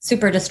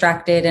super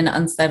distracted and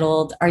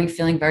unsettled? Are you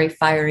feeling very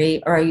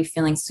fiery? Or are you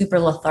feeling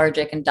super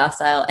lethargic and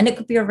docile? And it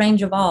could be a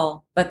range of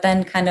all, but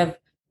then kind of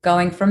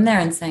going from there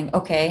and saying,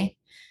 okay,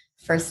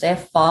 first day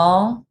of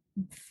fall,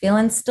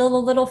 feeling still a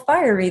little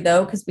fiery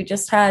though, because we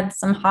just had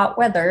some hot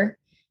weather.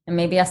 And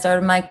maybe I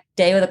started my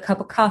day with a cup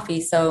of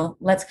coffee. So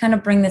let's kind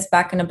of bring this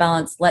back into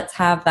balance. Let's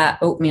have that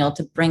oatmeal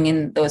to bring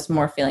in those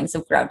more feelings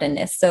of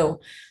groundedness. So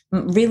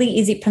really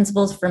easy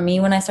principles for me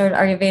when I started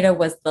Ayurveda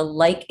was the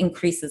like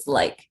increases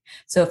like.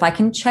 So if I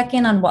can check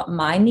in on what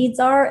my needs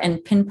are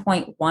and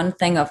pinpoint one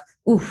thing of,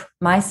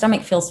 my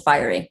stomach feels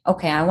fiery.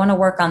 Okay, I want to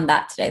work on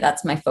that today.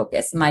 That's my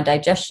focus. My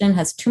digestion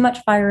has too much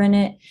fire in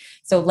it.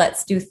 So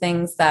let's do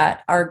things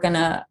that are going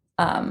to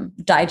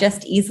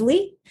digest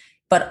easily,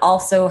 but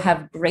also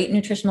have great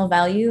nutritional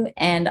value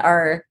and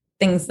are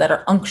things that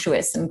are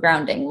unctuous and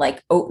grounding,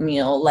 like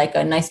oatmeal, like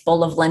a nice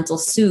bowl of lentil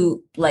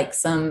soup, like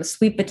some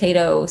sweet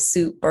potato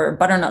soup or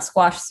butternut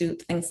squash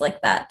soup, things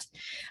like that.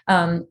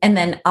 And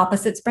then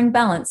opposites bring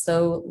balance.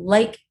 So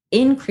like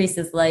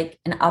increases like,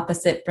 and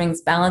opposite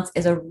brings balance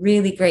is a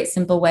really great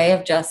simple way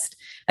of just,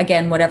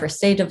 again, whatever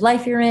stage of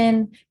life you're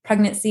in,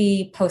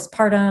 pregnancy,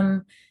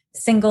 postpartum,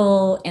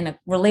 single, in a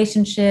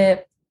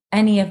relationship,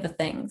 any of the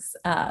things,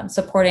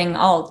 supporting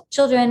all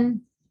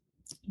children,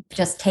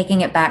 just taking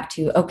it back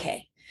to,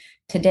 okay,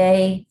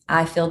 today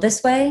I feel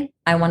this way.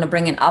 I want to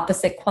bring in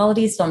opposite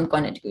qualities. So I'm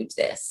going to do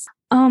this.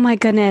 Oh my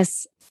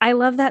goodness. I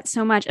love that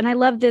so much. And I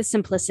love the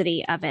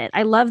simplicity of it.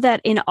 I love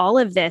that in all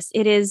of this,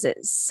 it is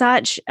it's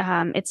such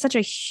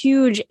a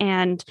huge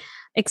and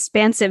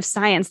expansive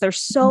science.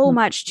 There's so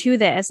much to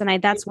this.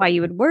 And that's why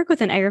you would work with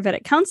an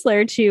Ayurvedic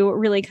counselor to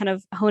really kind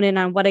of hone in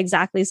on what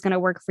exactly is going to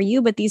work for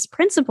you. But these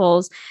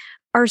principles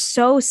are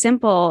so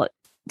simple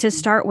to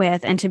start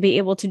with, and to be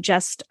able to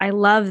I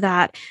love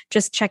that,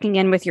 just checking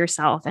in with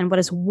yourself and what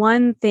is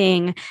one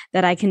thing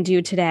that I can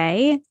do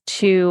today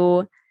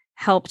to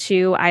help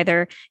to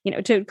either,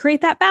 to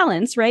create that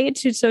balance, right?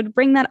 To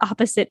bring that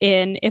opposite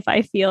in if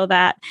I feel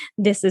that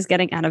this is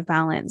getting out of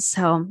balance.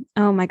 So,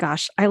 oh my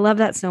gosh, I love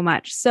that so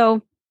much.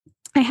 So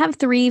I have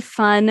three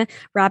fun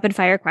rapid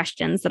fire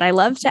questions that I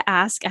love to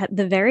ask at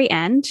the very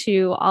end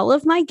to all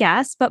of my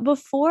guests. But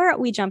before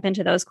we jump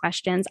into those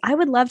questions, I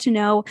would love to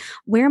know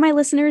where my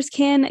listeners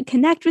can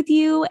connect with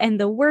you and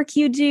the work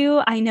you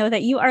do. I know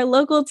that you are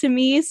local to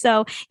me,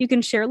 so you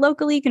can share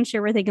locally, you can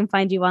share where they can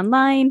find you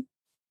online.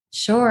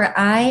 Sure.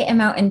 I am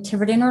out in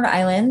Tiverton, Rhode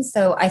Island.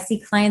 So I see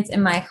clients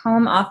in my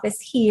home office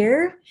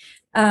here.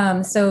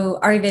 So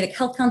Ayurvedic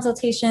health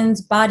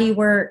consultations, body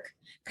work,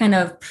 kind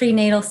of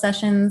prenatal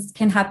sessions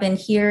can happen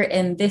here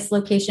in this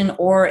location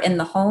or in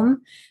the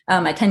home.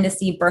 I tend to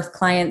see birth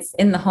clients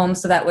in the home,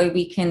 so that way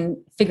we can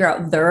figure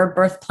out their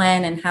birth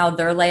plan and how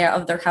their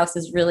layout of their house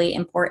is really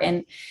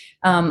important.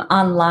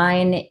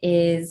 Online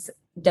is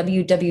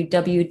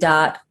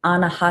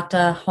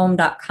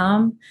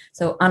www.anahatahome.com.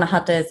 So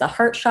Anahata is the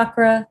heart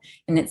chakra,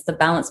 and it's the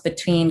balance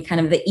between kind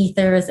of the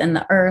ethers and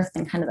the earth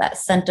and kind of that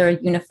center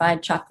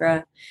unified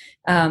chakra.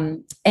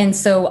 And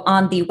so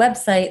on the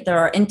website, there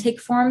are intake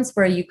forms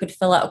where you could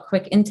fill out a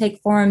quick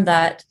intake form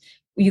that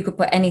you could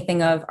put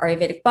anything of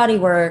Ayurvedic body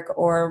work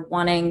or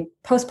wanting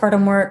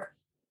postpartum work,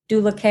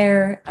 doula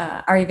care,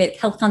 Ayurvedic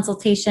health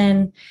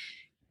consultation.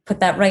 Put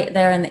that right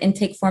there in the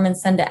intake form and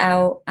send it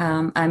out.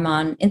 I'm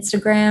on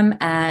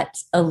Instagram at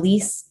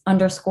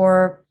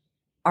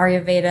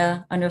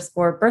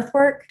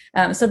Elyse_Ayurveda_birthwork.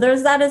 So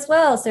there's that as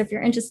well. So if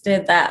you're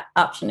interested, that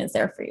option is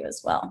there for you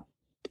as well.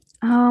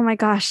 Oh my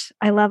gosh,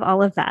 I love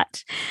all of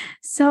that.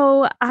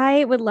 So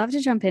I would love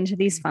to jump into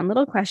these fun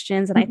little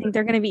questions, and I think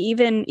they're going to be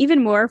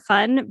even more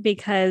fun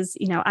because,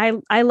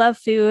 I love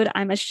food.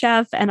 I'm a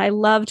chef and I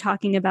love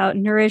talking about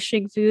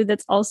nourishing food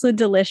that's also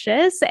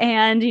delicious.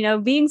 And,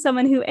 being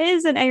someone who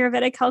is an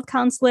Ayurvedic health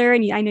counselor,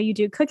 and I know you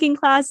do cooking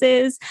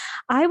classes,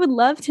 I would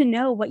love to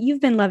know what you've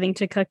been loving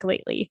to cook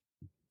lately.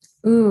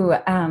 Ooh,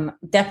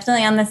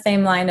 definitely on the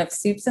same line of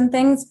soups and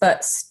things,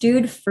 but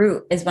stewed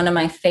fruit is one of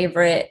my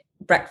favorite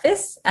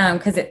breakfast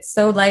because it's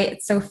so light,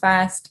 it's so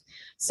fast.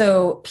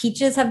 So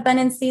peaches have been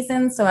in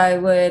season, so I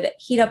would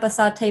heat up a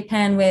saute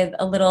pan with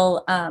a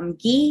little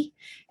ghee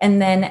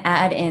and then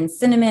add in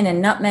cinnamon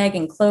and nutmeg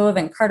and clove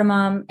and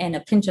cardamom and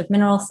a pinch of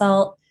mineral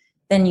salt.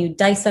 Then you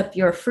dice up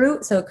your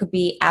fruit. So it could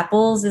be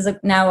apples is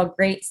now a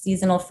great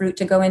seasonal fruit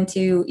to go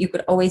into. You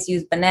could always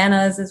use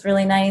bananas is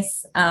really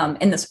nice.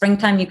 In the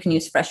springtime, you can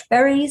use fresh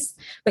berries,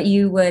 but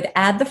you would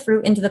add the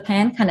fruit into the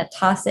pan, kind of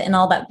toss it in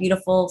all that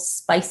beautiful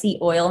spicy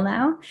oil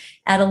now,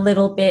 add a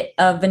little bit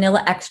of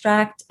vanilla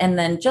extract, and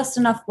then just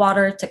enough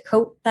water to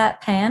coat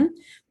that pan.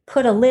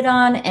 Put a lid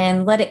on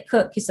and let it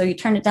cook. So you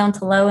turn it down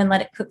to low and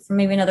let it cook for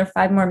maybe another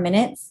 5 more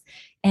minutes.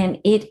 And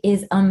it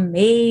is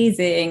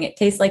amazing. It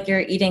tastes like you're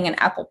eating an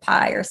apple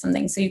pie or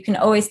something. So you can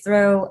always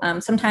throw,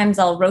 sometimes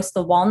I'll roast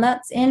the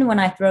walnuts in when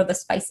I throw the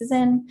spices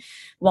in.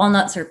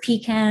 Walnuts or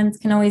pecans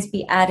can always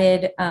be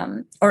added.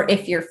 Or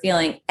if you're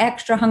feeling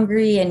extra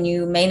hungry and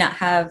you may not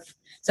have,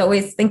 so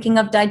always thinking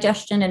of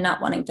digestion and not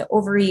wanting to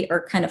overeat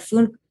or kind of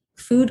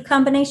food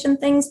combination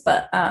things.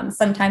 But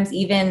sometimes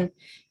even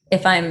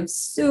if I'm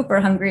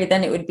super hungry,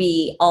 then it would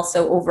be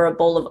also over a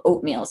bowl of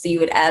oatmeal. So you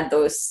would add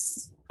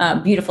those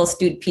beautiful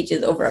stewed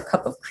peaches over a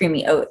cup of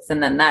creamy oats.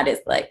 And then that is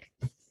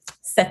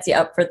sets you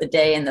up for the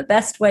day in the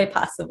best way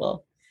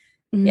possible.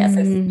 Yes,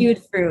 so stewed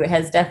fruit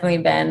has definitely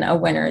been a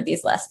winner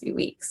these last few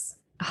weeks.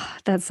 Oh,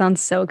 that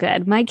sounds so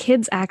good. My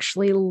kids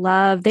actually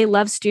love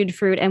stewed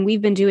fruit, and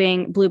we've been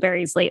doing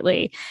blueberries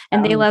lately,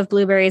 and they love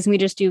blueberries.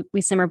 And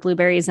we simmer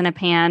blueberries in a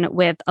pan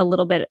with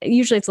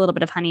usually it's a little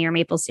bit of honey or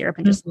maple syrup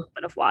and just a little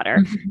bit of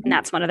water. And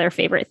that's one of their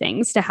favorite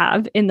things to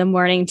have in the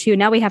morning too.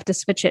 Now we have to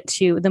switch it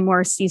to the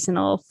more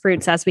seasonal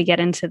fruits as we get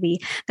into the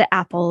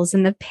apples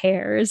and the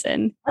pears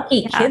and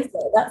lucky kids.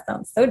 That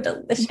sounds so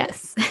delicious.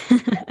 Yes.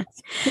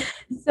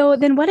 So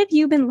then what have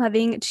you been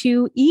loving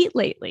to eat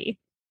lately?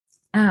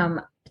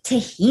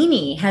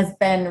 Tahini has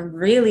been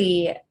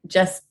really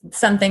just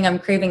something I'm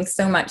craving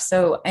so much.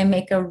 So I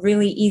make a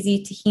really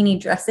easy tahini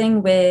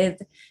dressing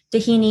with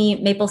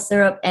tahini, maple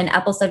syrup, and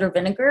apple cider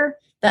vinegar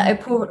that I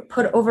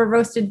put over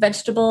roasted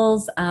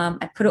vegetables.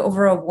 I put it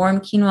over a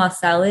warm quinoa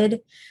salad.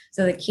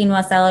 So the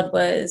quinoa salad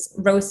was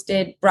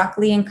roasted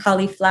broccoli and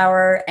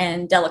cauliflower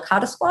and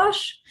delicata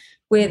squash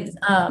with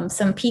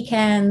some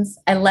pecans.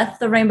 I left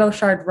the rainbow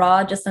chard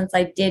raw just since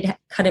I did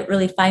cut it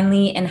really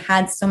finely and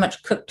had so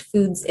much cooked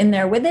foods in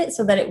there with it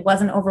so that it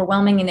wasn't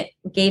overwhelming and it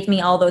gave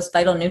me all those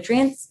vital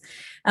nutrients.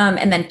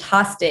 And then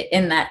tossed it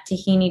in that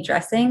tahini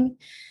dressing.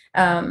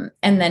 And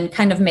then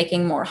kind of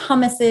making more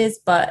hummuses,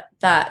 but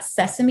that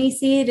sesame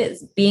seed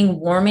is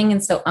being warming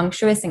and so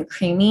unctuous and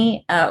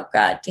creamy. Oh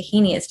God,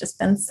 tahini has just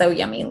been so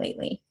yummy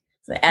lately.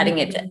 So adding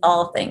it to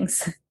all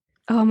things.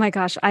 Oh my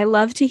gosh, I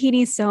love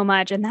tahini so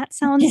much, and that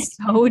sounds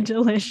so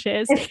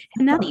delicious.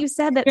 And now that you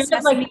said that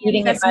sesame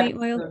and sesame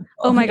oil,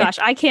 oh my gosh,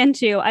 I can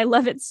too. I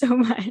love it so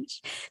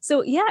much.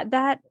 So yeah,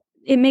 that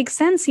it makes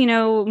sense,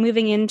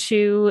 moving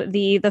into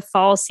the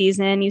fall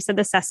season. You said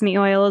the sesame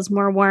oil is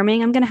more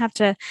warming. I'm gonna have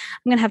to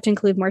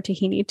include more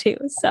tahini too.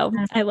 So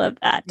I love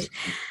that.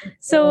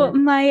 So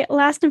my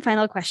last and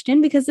final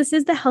question, because this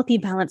is the Healthy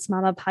Balance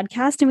Mama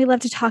podcast, and we love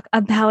to talk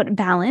about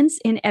balance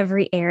in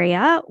every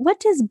area. What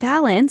does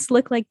balance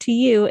look like to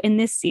you in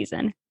this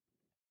season?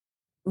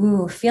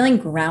 Ooh, feeling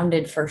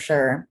grounded for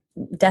sure.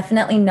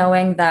 Definitely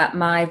knowing that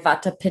my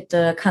Vata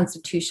Pitta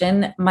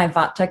constitution, my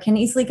Vata can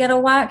easily get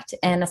whacked,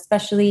 and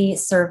especially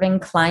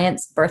serving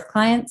clients, birth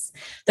clients,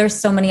 there's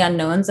so many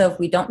unknowns of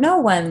we don't know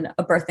when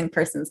a birthing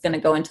person is going to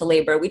go into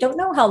labor. We don't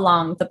know how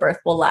long the birth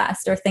will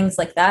last or things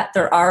like that.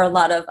 There are a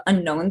lot of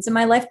unknowns in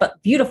my life,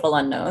 but beautiful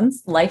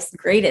unknowns, life's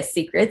greatest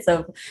secrets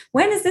of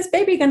when is this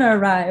baby going to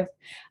arrive?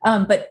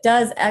 But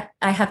I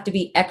have to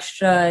be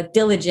extra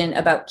diligent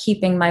about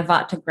keeping my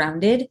Vata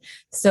grounded.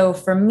 So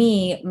for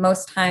me,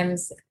 most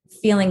times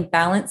feeling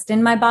balanced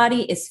in my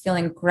body is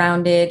feeling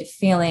grounded,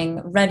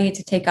 feeling ready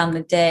to take on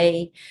the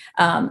day.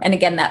 And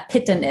again, that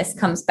pitta-ness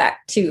comes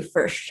back too,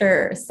 for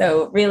sure.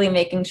 So really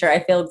making sure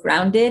I feel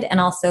grounded and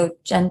also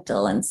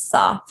gentle and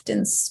soft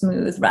and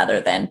smooth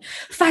rather than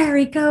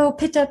fiery, go,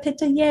 pitta,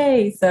 pitta,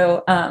 yay.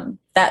 So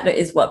that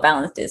is what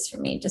balanced is for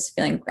me, just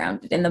feeling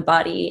grounded in the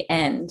body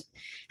and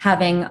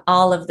having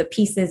all of the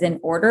pieces in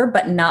order,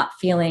 but not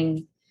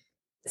feeling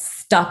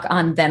stuck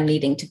on them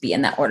needing to be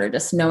in that order,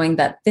 just knowing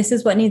that this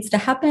is what needs to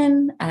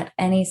happen at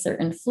any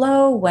certain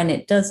flow when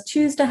it does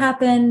choose to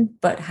happen,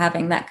 but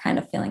having that kind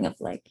of feeling of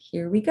like,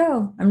 here we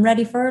go, I'm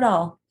ready for it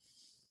all.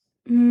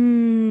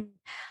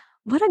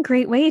 What a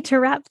great way to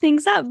wrap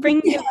things up.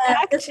 Bringing it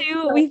back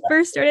to we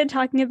first started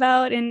talking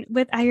about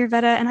with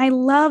Ayurveda. And I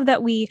love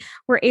that we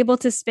were able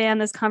to span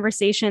this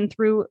conversation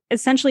through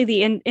essentially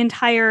the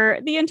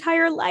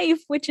entire life,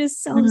 which is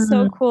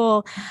so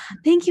cool.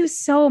 Thank you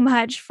so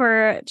much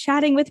for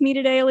chatting with me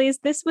today, Elyse.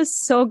 This was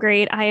so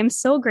great. I am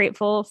so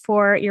grateful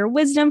for your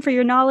wisdom, for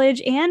your knowledge,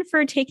 and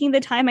for taking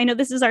the time. I know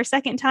this is our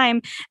second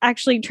time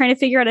actually trying to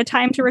figure out a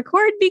time to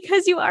record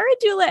because you are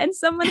a doula and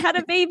someone had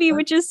a baby,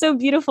 which is so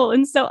beautiful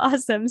and so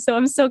awesome. So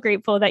I'm so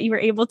grateful that you were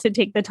able to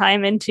take the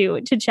time and to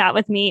chat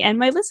with me and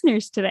my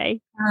listeners today.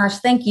 Gosh,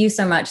 thank you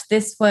so much.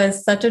 This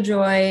was such a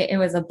joy. It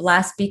was a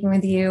blast speaking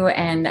with you.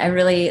 And I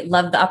really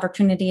love the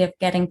opportunity of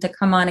getting to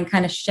come on and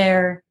kind of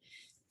share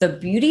the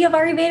beauty of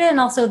Ayurveda and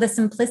also the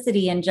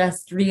simplicity and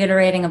just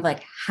reiterating of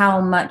like how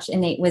much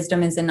innate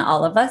wisdom is in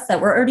all of us, that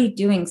we're already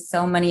doing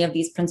so many of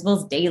these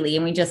principles daily.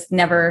 And we just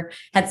never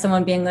had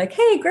someone being like,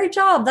 hey, great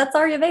job. That's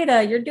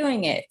Ayurveda. You're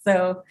doing it.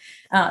 So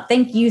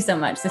thank you so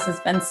much. This has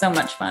been so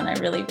much fun. I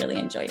really, really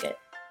enjoyed it.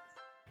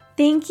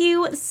 Thank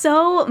you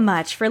so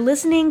much for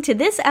listening to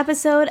this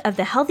episode of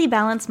the Healthy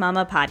Balance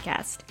Mama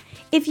podcast.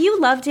 If you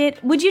loved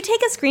it, would you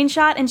take a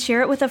screenshot and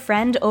share it with a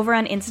friend over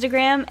on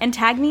Instagram and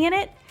tag me in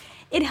it?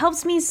 It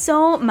helps me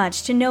so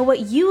much to know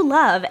what you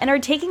love and are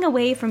taking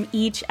away from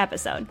each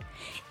episode.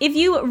 If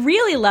you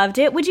really loved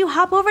it, would you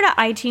hop over to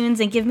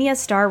iTunes and give me a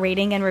star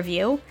rating and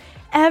review?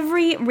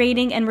 Every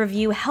rating and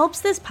review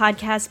helps this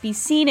podcast be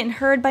seen and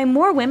heard by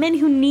more women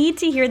who need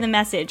to hear the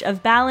message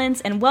of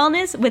balance and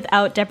wellness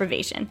without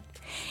deprivation.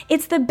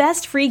 It's the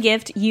best free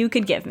gift you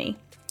could give me.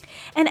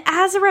 And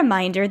as a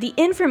reminder, the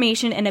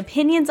information and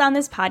opinions on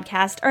this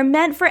podcast are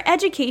meant for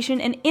education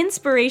and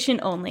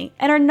inspiration only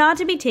and are not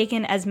to be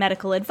taken as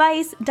medical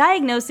advice,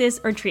 diagnosis,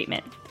 or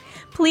treatment.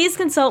 Please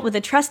consult with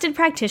a trusted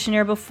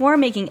practitioner before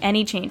making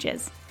any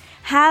changes.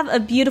 Have a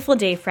beautiful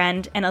day,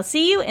 friend, and I'll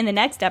see you in the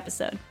next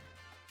episode.